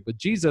relationship with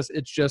Jesus.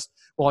 It's just,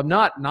 well, I'm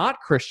not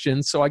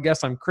Christian, so I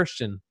guess I'm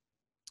Christian.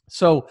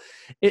 So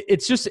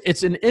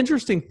it's an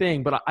interesting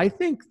thing, but I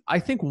think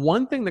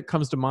one thing that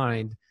comes to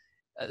mind,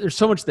 there's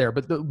so much there,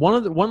 but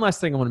one last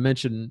thing I want to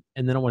mention,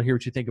 and then I want to hear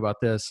what you think about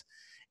this,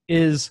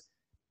 is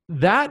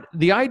that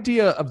the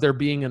idea of there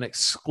being an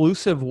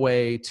exclusive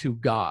way to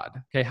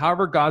God, okay,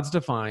 however God's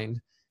defined,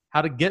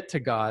 how to get to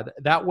God,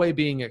 that way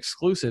being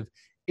exclusive,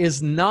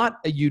 is not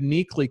a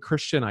uniquely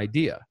Christian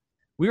idea.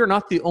 We are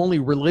not the only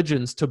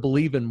religions to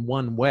believe in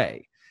one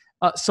way.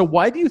 So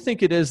why do you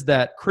think it is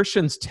that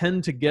Christians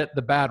tend to get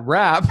the bad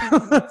rap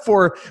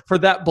for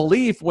that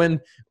belief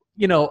when,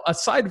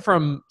 aside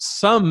from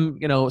some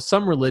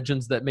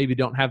religions that maybe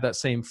don't have that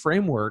same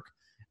framework,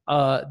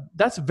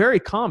 that's very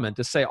common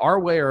to say our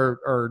way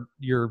or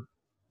you're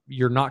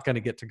not going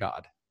to get to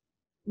God.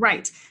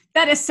 Right.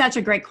 That is such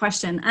a great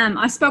question.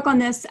 I spoke on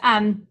this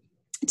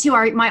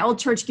to my old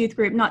church youth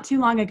group not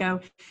too long ago.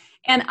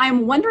 And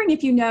I'm wondering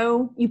if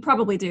you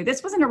probably do.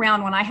 This wasn't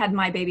around when I had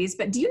my babies,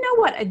 but do you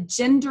know what a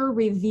gender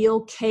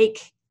reveal cake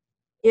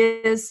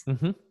is?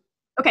 Mm-hmm.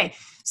 Okay.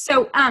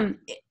 So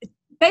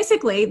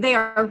basically, they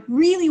are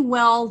really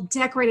well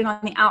decorated on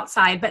the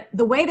outside, but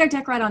the way they're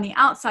decorated on the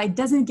outside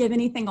doesn't give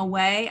anything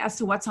away as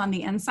to what's on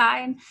the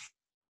inside.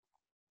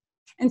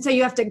 And so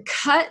you have to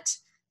cut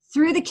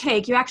through the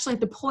cake. You actually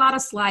have to pull out a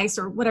slice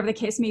or whatever the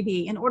case may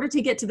be in order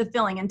to get to the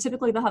filling. And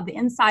typically they'll have the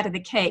inside of the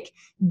cake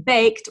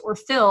baked or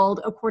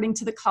filled according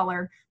to the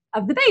color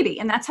of the baby.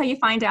 And that's how you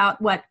find out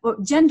what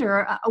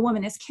gender a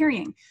woman is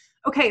carrying.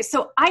 Okay,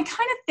 so I kind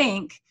of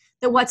think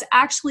that what's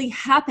actually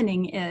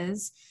happening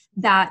is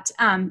that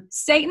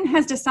Satan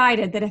has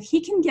decided that if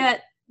he can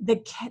get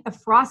the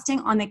frosting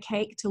on the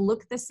cake to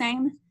look the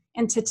same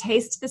and to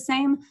taste the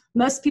same,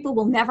 most people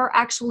will never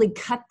actually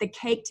cut the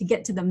cake to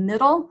get to the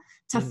middle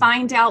to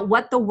find out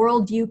what the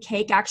worldview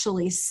cake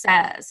actually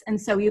says. And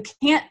so you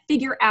can't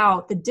figure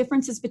out the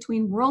differences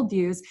between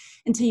worldviews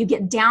until you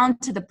get down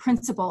to the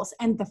principles.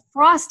 And the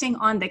frosting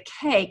on the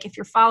cake, if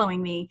you're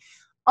following me,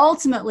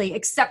 ultimately,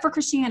 except for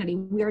Christianity,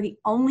 we are the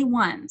only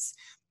ones,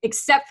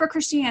 except for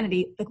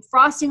Christianity, the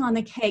frosting on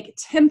the cake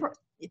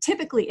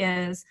typically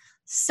is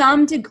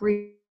some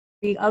degree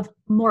of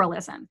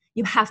moralism.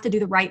 You have to do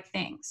the right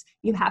things.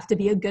 You have to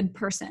be a good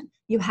person.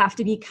 You have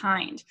to be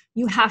kind.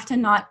 You have to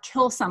not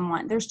kill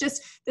someone. There's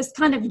just this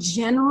kind of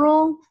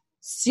general,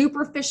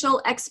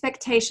 superficial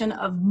expectation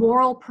of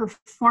moral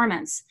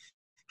performance,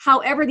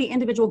 however the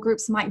individual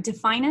groups might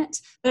define it,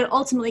 but it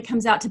ultimately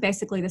comes out to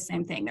basically the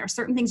same thing. There are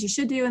certain things you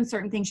should do and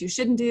certain things you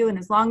shouldn't do, and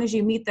as long as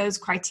you meet those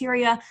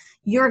criteria,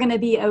 you're going to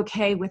be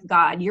okay with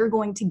God. You're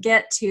going to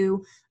get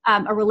to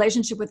a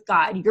relationship with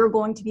God. You're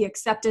going to be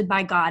accepted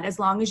by God as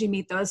long as you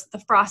meet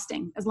the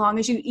frosting. As long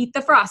as you eat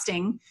the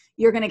frosting,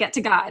 you're going to get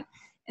to God.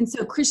 And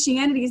so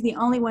Christianity is the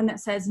only one that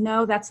says,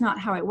 no, that's not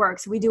how it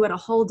works. We do it a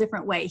whole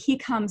different way. He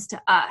comes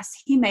to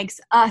us. He makes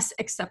us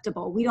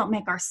acceptable. We don't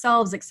make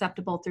ourselves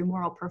acceptable through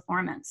moral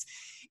performance.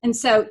 And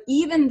so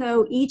even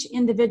though each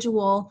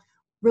individual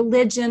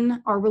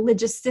religion or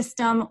religious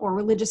system or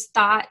religious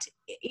thought,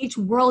 each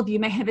worldview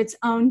may have its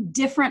own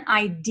different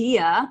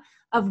idea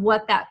of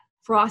what that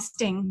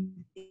frosting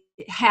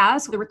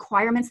has, the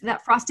requirements of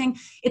that frosting,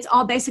 it's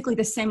all basically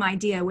the same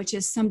idea, which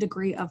is some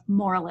degree of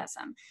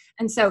moralism.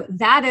 And so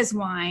that is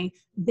why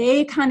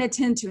they kind of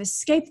tend to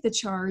escape the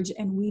charge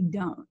and we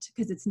don't,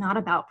 because it's not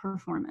about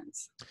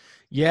performance.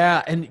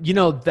 Yeah. And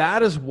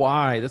that is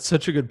why, that's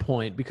such a good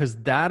point, because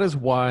that is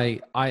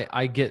why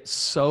I get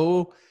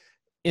so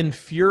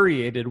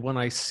infuriated when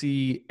I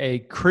see a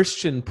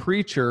Christian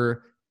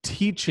preacher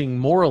teaching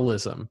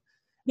moralism.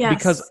 Yes.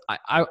 Because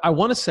I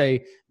want to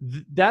say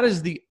that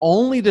is the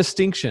only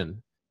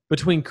distinction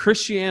between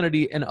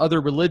Christianity and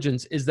other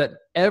religions, is that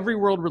every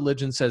world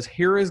religion says,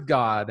 here is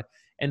God,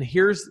 and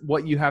here's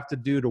what you have to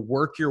do to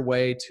work your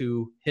way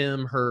to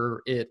him,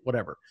 her, it,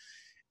 whatever.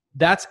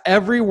 That's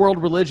every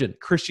world religion.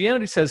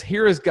 Christianity says,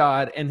 here is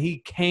God, and he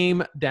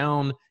came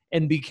down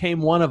and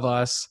became one of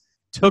us,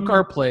 took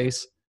our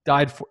place,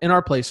 died in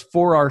our place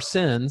for our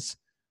sins,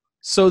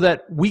 so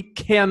that we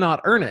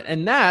cannot earn it.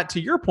 And that, to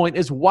your point,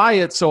 is why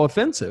it's so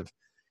offensive.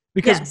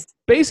 Because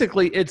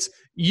basically it's,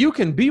 you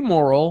can be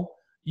moral,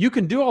 you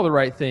can do all the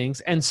right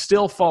things, and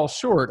still fall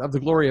short of the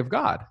glory of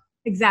God.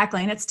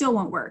 Exactly. And it still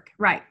won't work.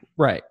 Right.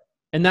 Right.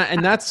 And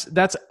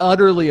that's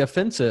utterly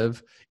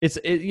offensive. It's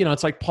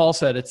like Paul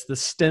said, it's the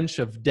stench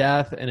of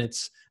death, and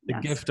it's the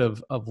gift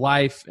of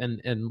life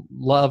and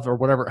love, or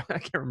whatever. I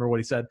can't remember what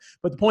he said.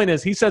 But the point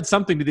is, he said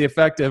something to the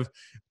effect of,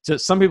 to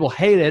some people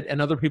hate it,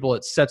 and other people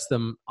it sets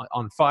them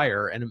on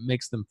fire and it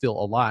makes them feel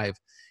alive.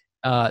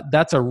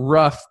 That's a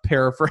rough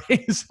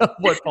paraphrase of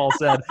what Paul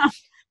said.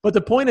 But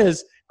the point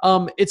is,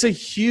 it's a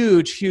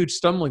huge, huge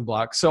stumbling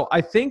block. So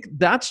I think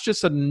that's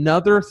just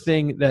another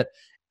thing that,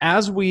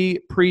 as we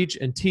preach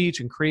and teach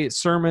and create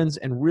sermons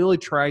and really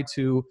try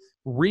to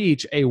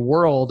reach a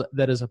world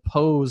that is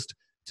opposed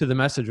to the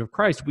message of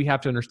Christ, we have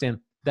to understand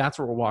that's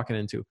what we're walking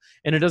into.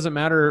 And it doesn't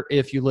matter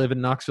if you live in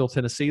Knoxville,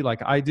 Tennessee,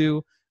 like I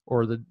do,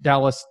 or the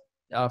Dallas,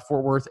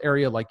 Fort Worth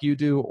area like you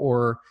do,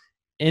 or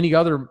any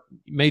other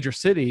major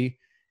city,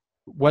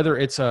 whether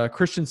it's a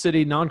Christian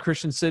city,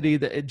 non-Christian city,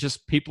 that it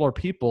just, people are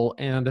people,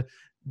 and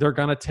they're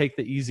going to take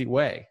the easy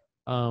way.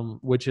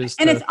 Which is,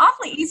 and it's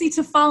awfully easy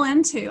to fall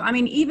into. I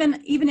mean,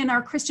 even in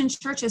our Christian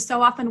churches,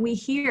 so often we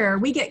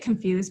get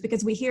confused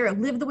because we hear,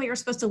 live the way you're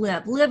supposed to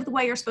live the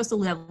way you're supposed to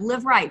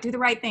live right, do the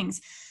right things.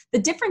 The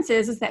difference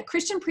is that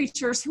Christian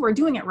preachers who are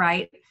doing it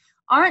right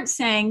aren't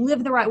saying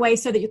live the right way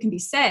so that you can be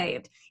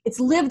saved. It's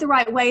live the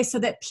right way so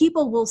that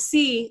people will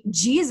see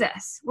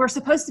Jesus. We're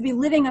supposed to be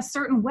living a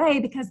certain way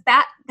because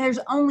there's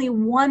only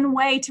one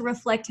way to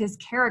reflect his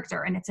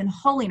character, and it's in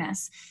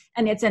holiness,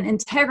 and it's in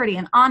integrity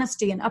and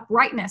honesty and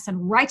uprightness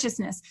and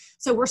righteousness.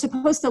 So we're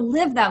supposed to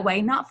live that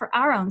way, not for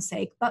our own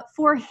sake, but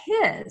for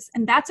his.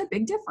 And that's a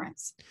big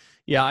difference.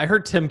 Yeah, I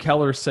heard Tim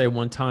Keller say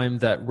one time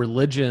that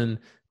religion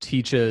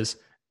teaches,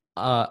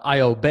 I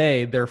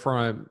obey, therefore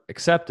I'm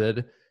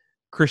accepted.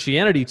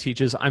 Christianity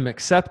teaches, I'm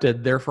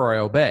accepted, therefore I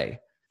obey.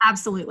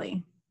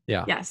 Absolutely.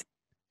 Yeah. Yes.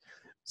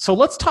 So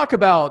let's talk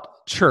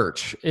about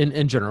church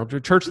in general,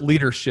 church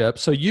leadership.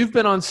 So you've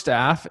been on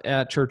staff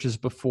at churches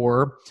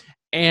before,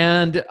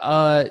 and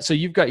so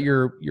you've got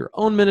your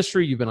own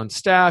ministry, you've been on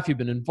staff, you've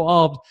been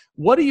involved.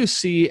 What do you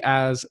see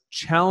as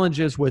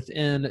challenges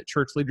within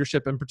church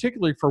leadership, and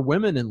particularly for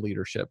women in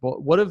leadership?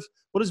 What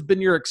has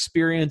been your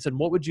experience, and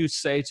what would you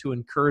say to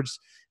encourage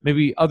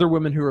maybe other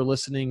women who are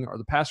listening, or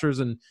the pastors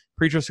and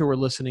preachers who are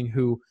listening,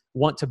 who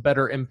want to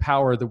better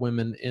empower the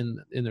women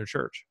in their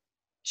church?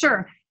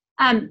 Sure.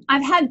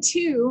 I've had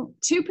two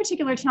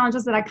particular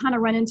challenges that I kind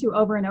of run into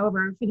over and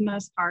over for the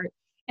most part.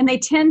 and they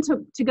tend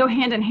to go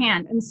hand in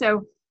hand. And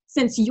so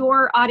since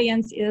your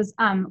audience is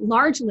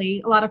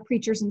largely a lot of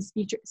preachers and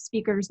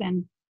speakers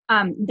and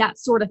that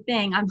sort of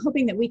thing, I'm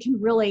hoping that we can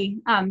really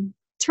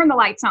turn the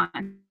lights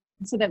on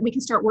so that we can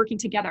start working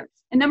together.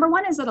 And number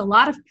one is that a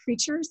lot of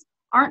preachers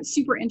aren't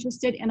super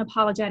interested in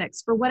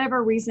apologetics for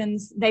whatever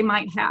reasons they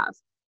might have.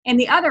 And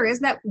the other is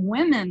that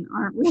women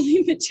aren't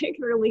really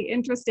particularly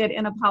interested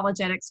in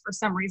apologetics for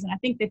some reason. I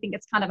think they think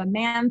it's kind of a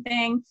man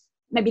thing.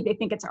 Maybe they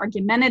think it's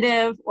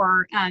argumentative,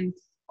 or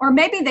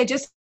maybe they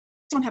just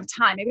don't have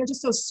time. Maybe they're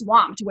just so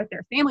swamped with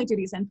their family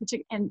duties and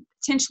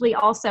potentially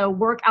also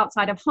work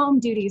outside of home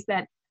duties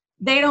that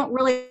they don't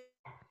really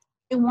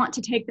want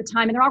to take the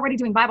time, and they're already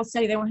doing Bible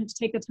study. They don't have to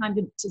take the time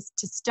to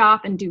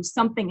stop and do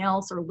something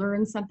else or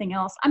learn something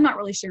else. I'm not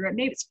really sure.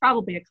 Maybe it's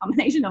probably a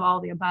combination of all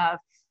the above.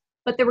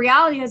 But the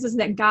reality is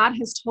that God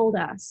has told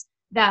us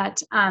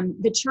that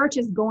the church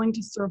is going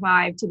to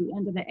survive to the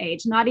end of the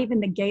age. Not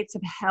even the gates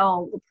of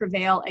hell will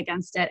prevail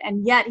against it.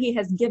 And yet he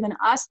has given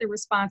us the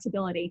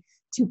responsibility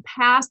to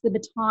pass the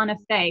baton of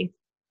faith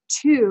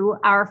to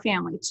our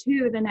family,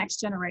 to the next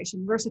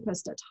generation. We're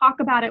supposed to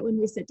talk about it when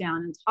we sit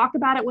down, and talk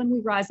about it when we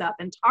rise up,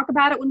 and talk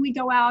about it when we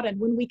go out and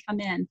when we come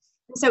in.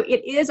 So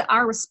it is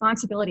our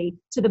responsibility,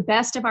 to the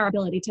best of our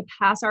ability, to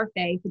pass our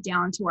faith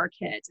down to our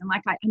kids. And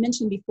like I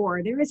mentioned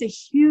before, there is a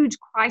huge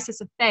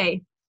crisis of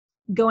faith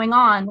going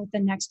on with the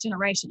next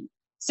generation.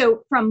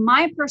 So from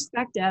my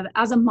perspective,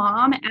 as a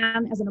mom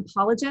and as an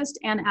apologist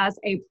and as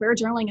a prayer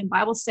journaling and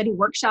Bible study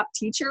workshop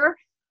teacher,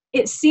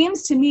 it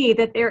seems to me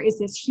that there is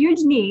this huge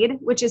need,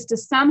 which is to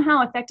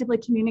somehow effectively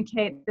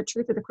communicate the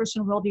truth of the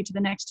Christian worldview to the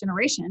next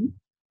generation.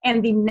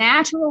 And the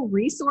natural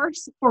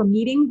resource for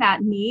meeting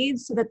that need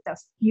so that the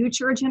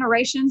future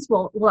generations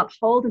will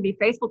uphold and be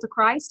faithful to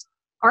Christ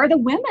are the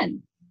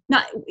women.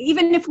 Now,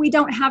 even if we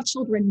don't have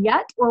children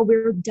yet, or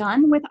we're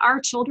done with our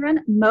children,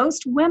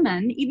 most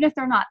women, even if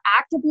they're not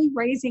actively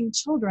raising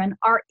children,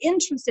 are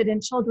interested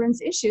in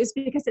children's issues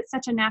because it's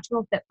such a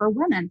natural fit for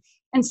women.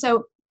 And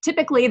so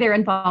typically they're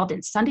involved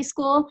in Sunday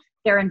school,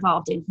 they're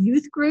involved in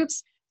youth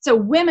groups. So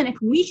women, if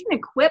we can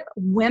equip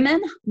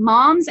women,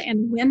 moms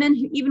and women,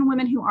 even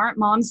women who aren't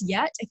moms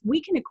yet, if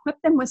we can equip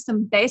them with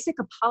some basic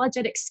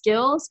apologetic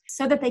skills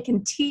so that they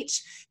can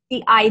teach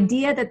the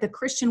idea that the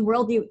Christian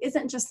worldview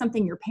isn't just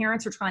something your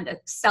parents are trying to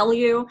sell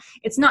you.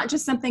 It's not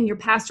just something your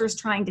pastor is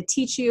trying to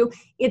teach you.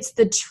 It's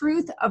the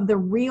truth of the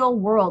real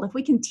world. If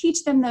we can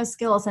teach them those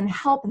skills and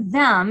help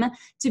them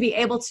to be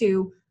able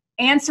to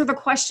answer the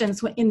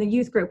questions in the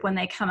youth group when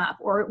they come up,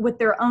 or with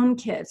their own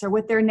kids or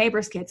with their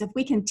neighbors' kids, if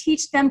we can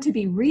teach them to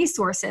be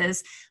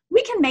resources,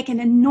 we can make an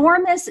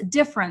enormous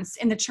difference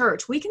in the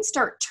church. We can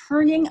start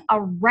turning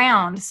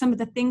around some of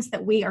the things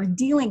that we are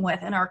dealing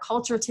with in our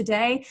culture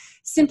today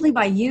simply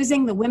by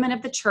using the women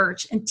of the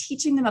church and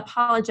teaching them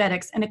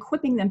apologetics and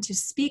equipping them to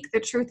speak the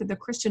truth of the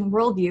Christian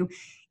worldview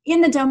in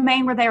the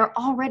domain where they are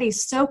already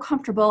so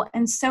comfortable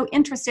and so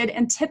interested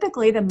and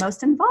typically the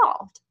most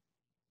involved.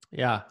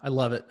 Yeah, I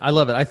love it.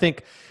 I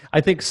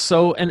think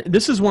so. And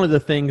this is one of the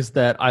things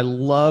that I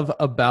love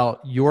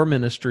about your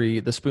ministry,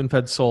 the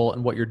Spoon-Fed Soul,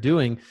 and what you're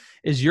doing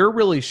is you're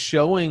really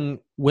showing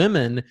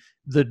women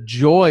the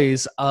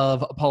joys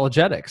of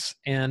apologetics.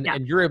 And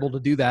you're able to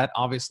do that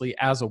obviously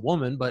as a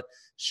woman, but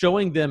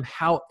showing them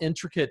how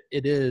intricate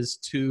it is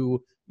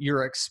to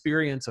your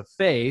experience of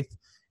faith.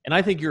 And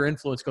I think your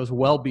influence goes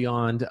well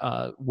beyond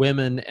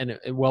women and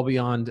well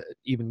beyond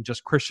even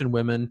just Christian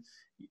women.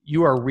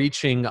 You are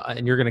reaching,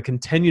 and you're going to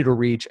continue to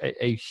reach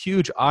a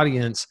huge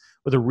audience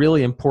with a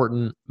really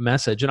important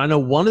message. And I know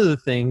one of the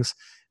things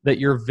that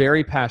you're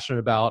very passionate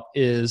about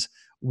is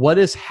what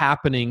is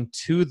happening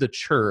to the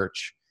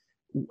church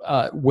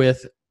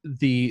with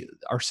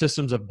our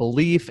systems of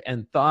belief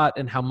and thought,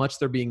 and how much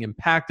they're being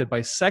impacted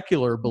by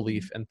secular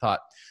belief and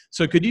thought.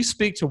 So could you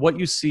speak to what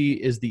you see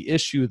is the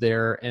issue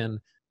there and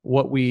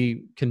what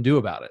we can do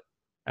about it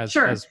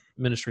as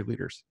ministry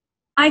leaders?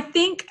 I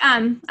think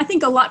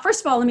a lot,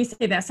 first of all, let me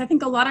say this. I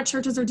think a lot of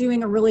churches are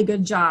doing a really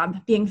good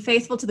job being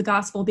faithful to the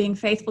gospel, being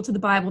faithful to the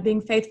Bible, being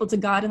faithful to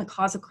God and the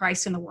cause of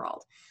Christ in the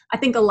world. I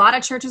think a lot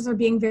of churches are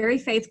being very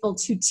faithful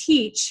to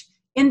teach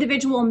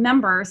individual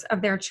members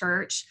of their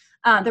church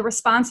the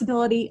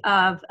responsibility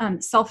of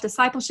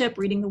self-discipleship,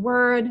 reading the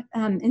word,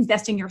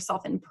 investing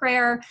yourself in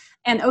prayer,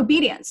 and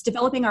obedience,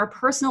 developing our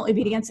personal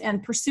obedience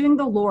and pursuing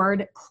the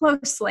Lord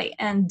closely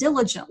and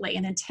diligently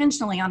and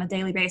intentionally on a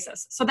daily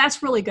basis. So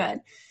that's really good.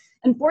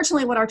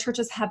 Unfortunately, what our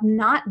churches have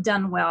not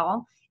done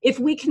well, if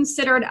we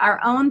considered our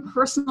own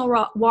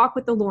personal walk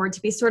with the Lord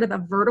to be sort of a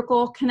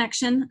vertical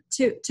connection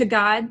to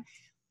God,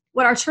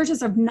 what our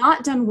churches have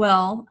not done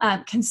well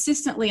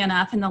consistently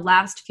enough in the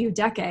last few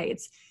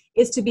decades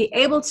is to be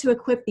able to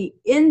equip the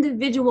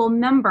individual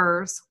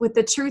members with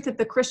the truth of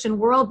the Christian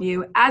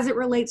worldview as it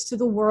relates to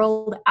the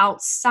world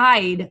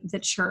outside the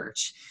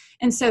church.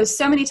 And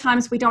so many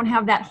times we don't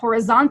have that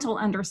horizontal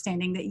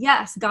understanding that,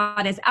 yes,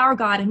 God is our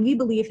God and we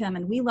believe him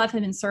and we love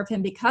him and serve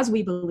him because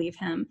we believe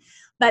him.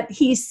 but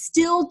he's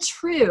still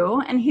true,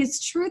 and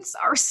his truths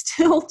are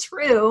still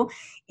true,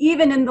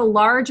 even in the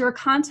larger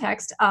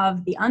context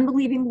of the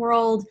unbelieving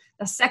world,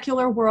 the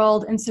secular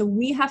world. And so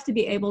we have to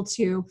be able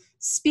to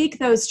speak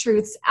those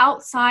truths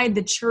outside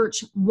the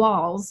church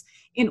walls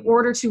in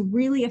order to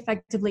really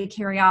effectively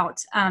carry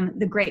out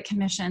the Great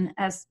Commission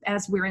as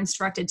we're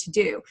instructed to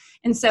do.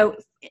 And so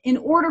in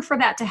order for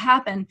that to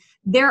happen,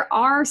 there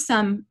are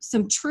some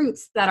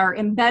truths that are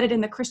embedded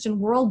in the Christian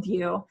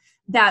worldview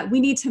that we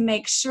need to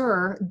make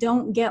sure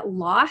don't get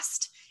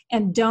lost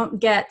and don't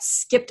get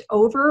skipped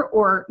over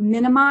or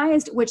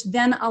minimized, which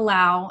then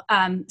allow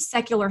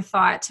secular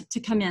thought to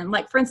come in.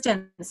 Like, for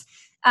instance,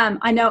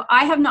 I know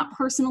I have not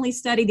personally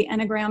studied the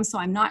Enneagram, so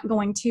I'm not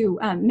going to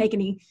make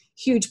any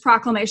huge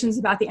proclamations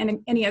about the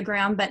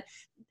Enneagram, but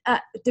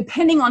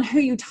depending on who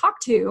you talk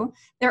to,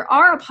 there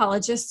are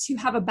apologists who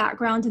have a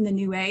background in the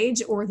New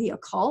Age or the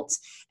occult,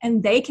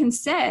 and they can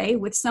say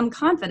with some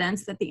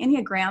confidence that the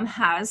Enneagram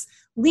has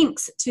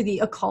links to the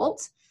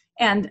occult.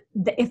 And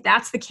if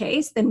that's the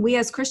case, then we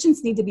as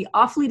Christians need to be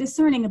awfully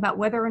discerning about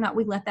whether or not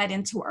we let that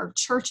into our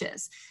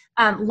churches.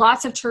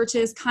 Lots of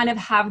churches kind of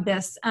have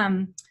this,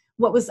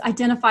 what was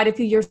identified a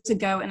few years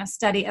ago in a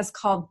study as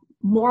called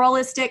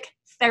moralistic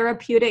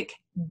therapeutic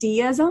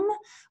deism,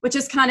 which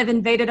has kind of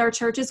invaded our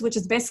churches, which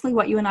is basically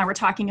what you and I were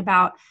talking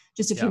about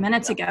just a few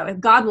minutes ago. If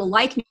God will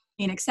like me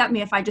and accept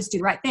me if I just do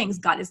the right things,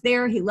 God is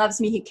there, he loves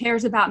me, he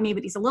cares about me,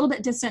 but he's a little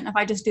bit distant. If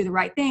I just do the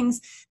right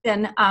things,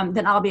 then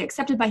I'll be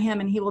accepted by him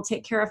and he will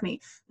take care of me.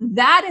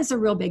 That is a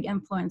real big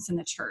influence in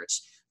the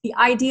church. The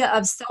idea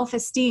of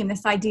self-esteem,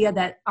 this idea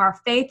that our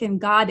faith in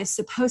God is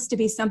supposed to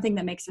be something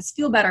that makes us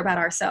feel better about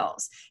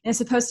ourselves. And it's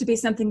supposed to be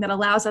something that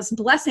allows us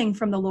blessing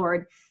from the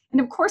Lord. And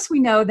of course, we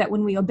know that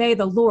when we obey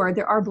the Lord,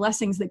 there are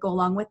blessings that go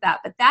along with that.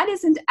 But that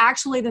isn't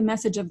actually the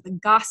message of the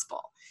gospel.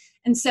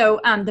 And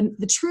so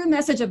the true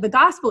message of the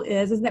gospel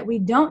is that we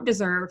don't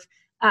deserve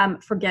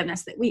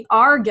forgiveness, that we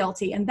are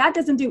guilty. And that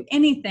doesn't do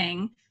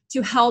anything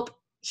to help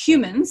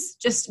humans,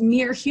 just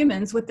mere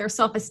humans, with their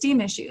self-esteem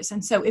issues.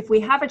 And so if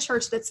we have a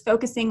church that's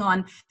focusing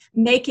on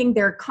making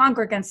their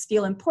congregants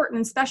feel important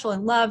and special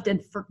and loved,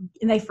 and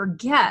they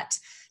forget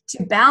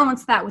to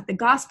balance that with the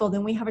gospel,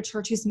 then we have a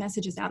church whose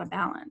message is out of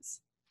balance.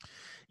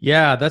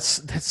 Yeah,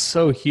 that's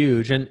so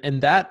huge.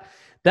 And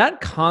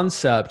that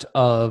concept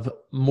of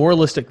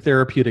moralistic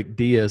therapeutic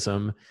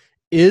deism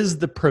is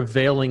the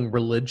prevailing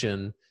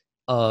religion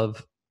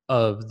of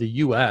the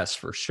US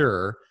for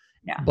sure.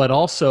 Yeah. But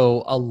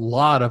also a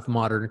lot of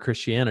modern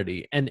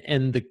Christianity.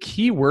 And the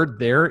key word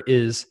there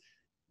is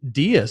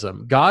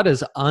deism. God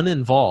is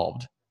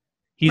uninvolved.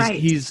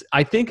 He's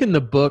I think in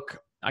the book,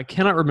 I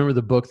cannot remember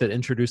the book that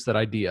introduced that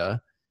idea.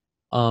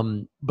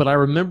 But I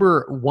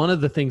remember one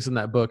of the things in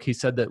that book, he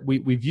said that we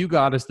view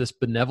God as this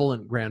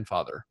benevolent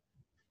grandfather,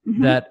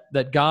 mm-hmm.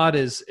 that God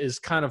is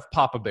kind of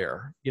Papa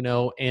Bear,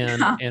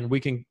 and we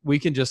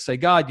can just say,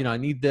 God, I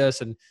need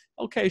this, and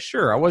okay,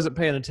 sure, I wasn't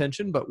paying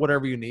attention, but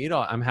whatever you need,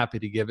 I'm happy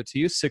to give it to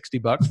you,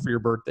 $60 for your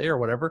birthday or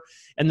whatever.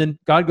 And then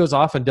God goes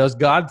off and does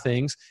God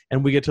things,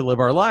 and we get to live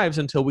our lives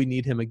until we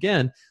need him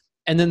again.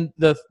 And then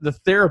the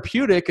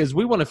therapeutic is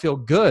we want to feel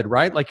good,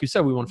 right? Like you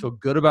said, we want to feel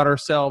good about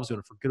ourselves. We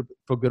want to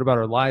feel good about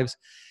our lives.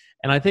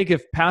 And I think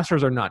if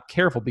pastors are not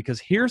careful,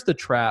 because here's the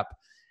trap,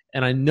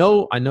 and I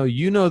know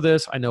you know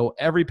this, I know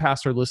every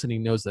pastor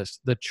listening knows this,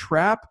 the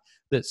trap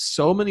that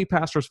so many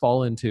pastors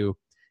fall into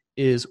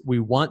is we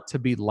want to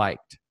be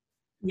liked.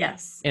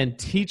 Yes. And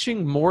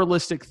teaching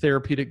moralistic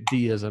therapeutic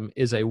deism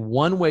is a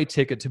one-way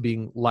ticket to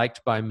being liked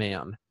by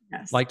man,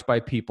 yes. Liked by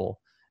people.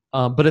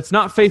 But it's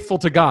not faithful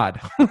to God,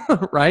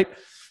 right?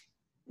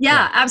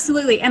 Yeah,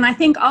 absolutely. And I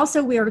think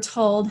also we are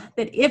told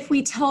that if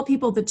we tell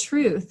people the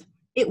truth,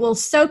 it will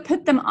so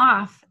put them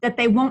off that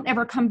they won't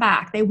ever come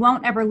back. They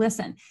won't ever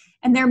listen.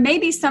 And there may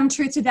be some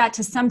truth to that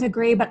to some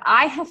degree, but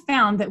I have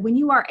found that when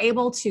you are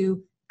able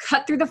to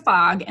cut through the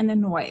fog and the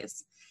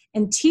noise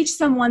and teach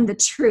someone the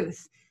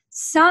truth,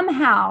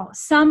 somehow,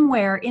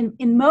 somewhere,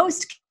 in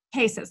most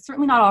cases,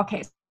 certainly not all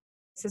cases,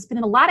 but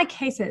in a lot of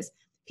cases,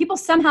 people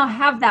somehow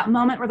have that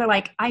moment where they're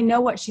like, I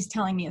know what she's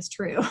telling me is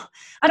true.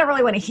 I don't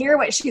really want to hear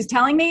what she's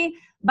telling me,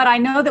 but I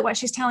know that what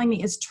she's telling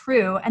me is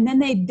true. And then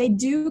they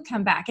do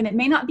come back, and it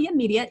may not be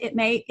immediate. It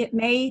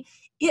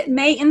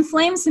may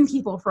inflame some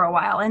people for a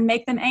while and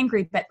make them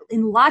angry. But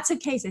in lots of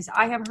cases,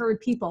 I have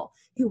heard people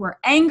who were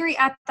angry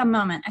at the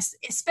moment,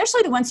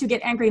 especially the ones who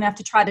get angry enough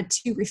to try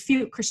to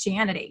refute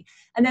Christianity.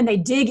 And then they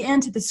dig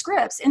into the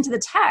scripts, into the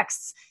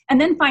texts, and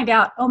then find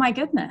out, oh my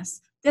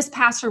goodness, this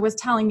pastor was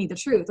telling me the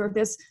truth, or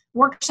this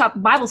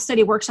Bible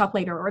study workshop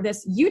later, or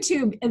this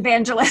YouTube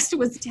evangelist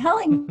was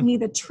telling me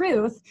the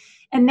truth.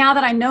 And now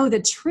that I know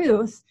the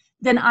truth,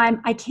 then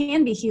I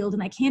can be healed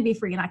and I can be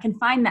free, and I can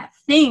find that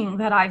thing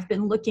that I've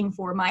been looking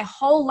for my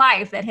whole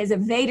life that has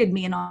evaded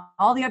me in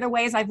all the other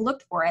ways I've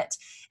looked for it.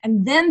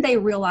 And then they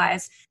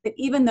realize that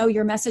even though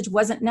your message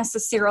wasn't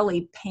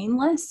necessarily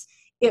painless,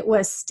 it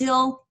was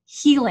still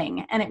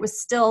healing, and it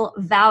was still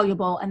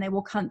valuable, and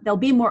they'll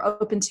be more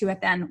open to it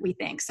than we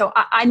think. So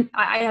I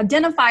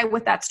identify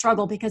with that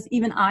struggle, because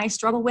even I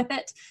struggle with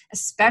it,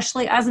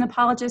 especially as an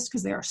apologist,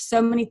 because there are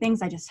so many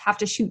things I just have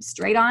to shoot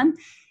straight on.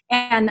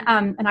 And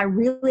I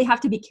really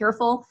have to be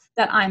careful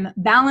that I'm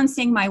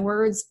balancing my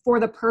words for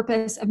the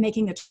purpose of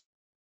making the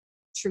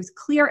truth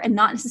clear, and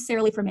not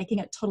necessarily for making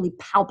it totally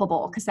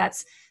palpable, because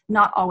that's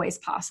not always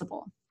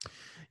possible.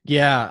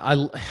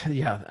 Yeah,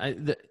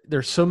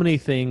 there's so many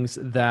things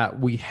that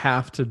we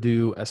have to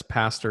do as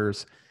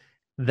pastors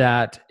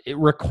that it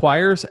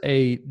requires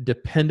a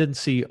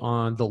dependency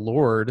on the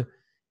Lord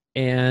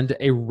and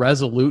a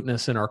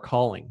resoluteness in our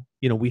calling.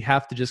 We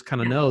have to just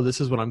kind of know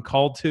this is what I'm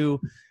called to.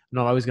 I'm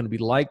not always going to be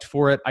liked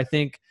for it. I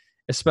think,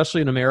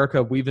 especially in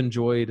America, we've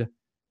enjoyed,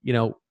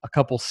 a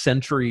couple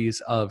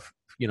centuries of,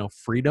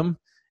 freedom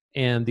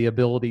and the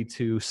ability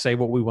to say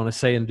what we want to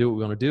say and do what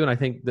we want to do. And I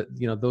think that,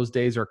 those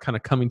days are kind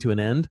of coming to an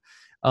end.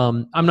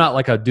 I'm not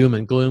like a doom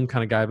and gloom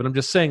kind of guy, but I'm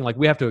just saying, like,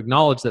 we have to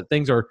acknowledge that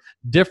things are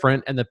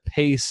different and the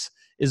pace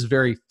is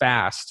very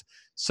fast.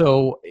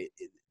 So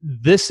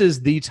this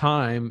is the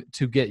time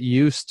to get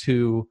used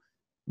to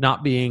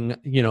not being,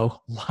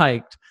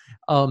 liked.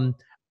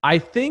 I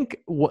think,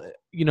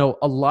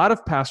 a lot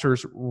of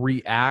pastors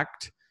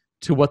react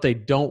to what they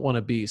don't want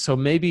to be. So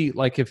maybe,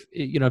 like, if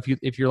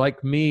you're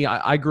like me,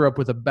 I grew up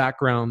with a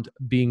background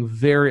being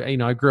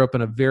very, I grew up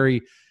in a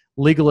very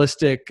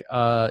legalistic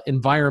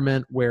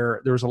environment where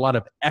there was a lot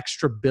of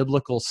extra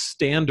biblical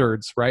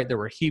standards, right, that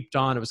were heaped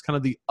on. It was kind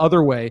of the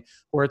other way,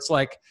 where it's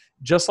like,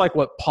 just like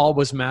what Paul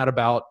was mad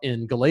about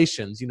in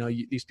Galatians,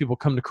 these people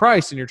come to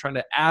Christ and you're trying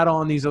to add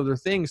on these other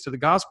things to the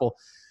gospel.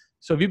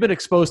 So if you've been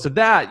exposed to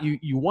that,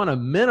 you want to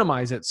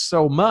minimize it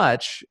so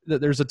much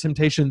that there's a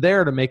temptation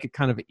there to make it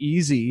kind of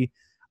easy,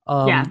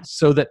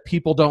 so that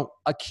people don't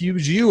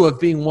accuse you of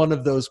being one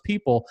of those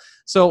people.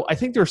 So I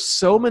think there's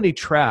so many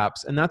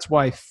traps, and that's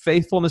why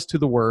faithfulness to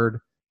the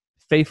word,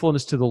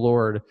 faithfulness to the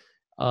Lord,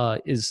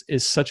 is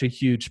such a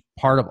huge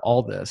part of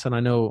all this. And I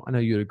know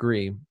you'd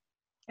agree.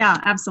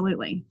 Yeah,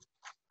 absolutely.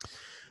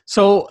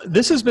 So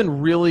this has been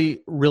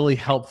really, really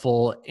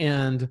helpful.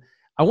 And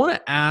I want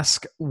to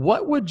ask,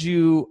 what would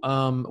be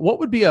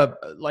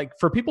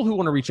for people who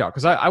want to reach out?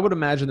 Because I would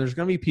imagine there's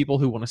going to be people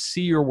who want to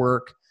see your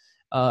work,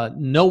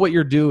 know what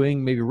you're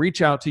doing, maybe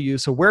reach out to you.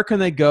 So where can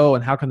they go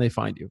and how can they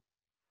find you?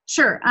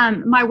 Sure.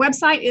 My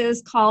website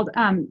is called,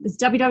 it's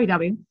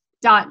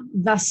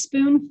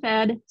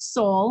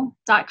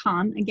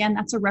www.thespoonfedsoul.com. Again,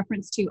 that's a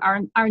reference to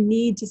our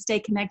need to stay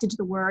connected to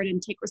the word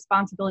and take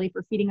responsibility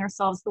for feeding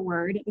ourselves the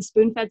word,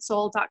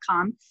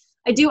 thespoonfedsoul.com.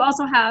 I do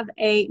also have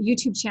a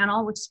YouTube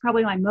channel, which is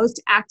probably my most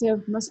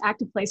active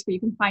place where you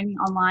can find me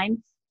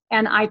online.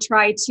 And I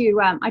try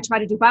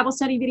to do Bible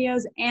study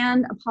videos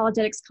and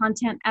apologetics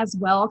content as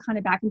well, kind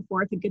of back and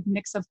forth, a good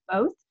mix of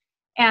both.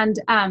 And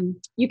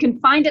you can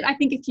find it, I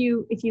think, if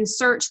you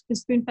search The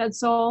Spoon-Fed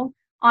Soul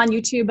on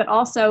YouTube, but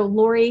also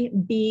Lori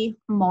B.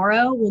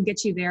 Morrow will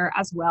get you there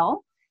as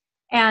well.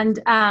 And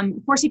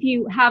of course, if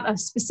you have a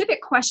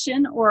specific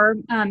question or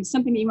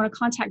something that you want to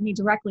contact me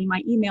directly,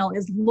 my email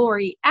is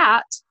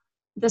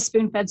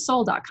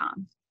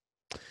lori@thespoonfedsoul.com.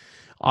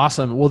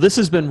 Awesome. Well, this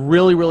has been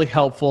really, really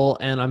helpful,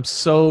 and I'm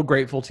so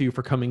grateful to you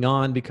for coming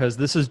on, because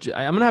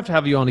I'm going to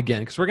have you on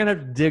again, because we're going to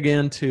have to dig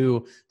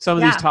into some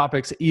of these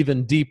topics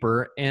even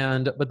deeper.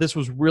 But this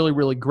was really,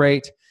 really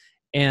great.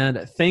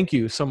 And thank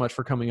you so much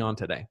for coming on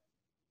today.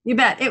 You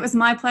bet. It was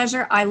my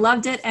pleasure. I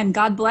loved it. And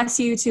God bless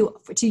you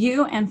to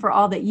you and for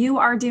all that you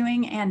are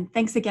doing. And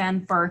thanks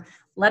again for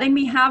letting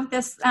me have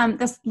this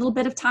little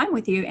bit of time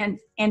with you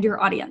and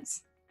your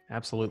audience.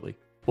 Absolutely.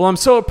 Well, I'm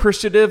so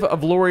appreciative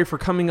of Lori for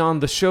coming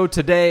on the show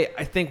today.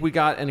 I think we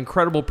got an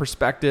incredible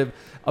perspective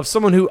of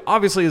someone who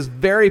obviously is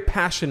very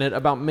passionate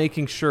about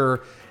making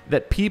sure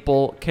that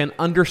people can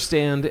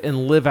understand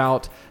and live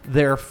out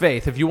their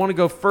faith. If you want to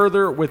go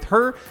further with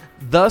her,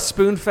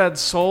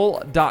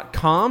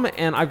 thespoonfedsoul.com,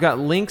 and I've got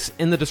links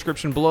in the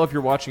description below if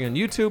you're watching on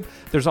YouTube.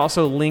 There's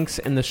also links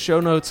in the show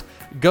notes.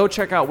 Go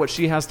check out what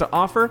she has to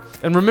offer.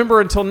 And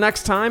remember, until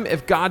next time,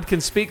 if God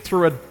can speak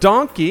through a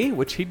donkey,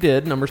 which he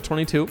did, Numbers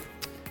 22,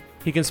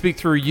 he can speak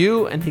through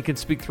you and he can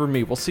speak through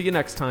me. We'll see you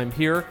next time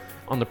here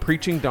on the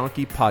Preaching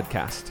Donkey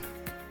Podcast.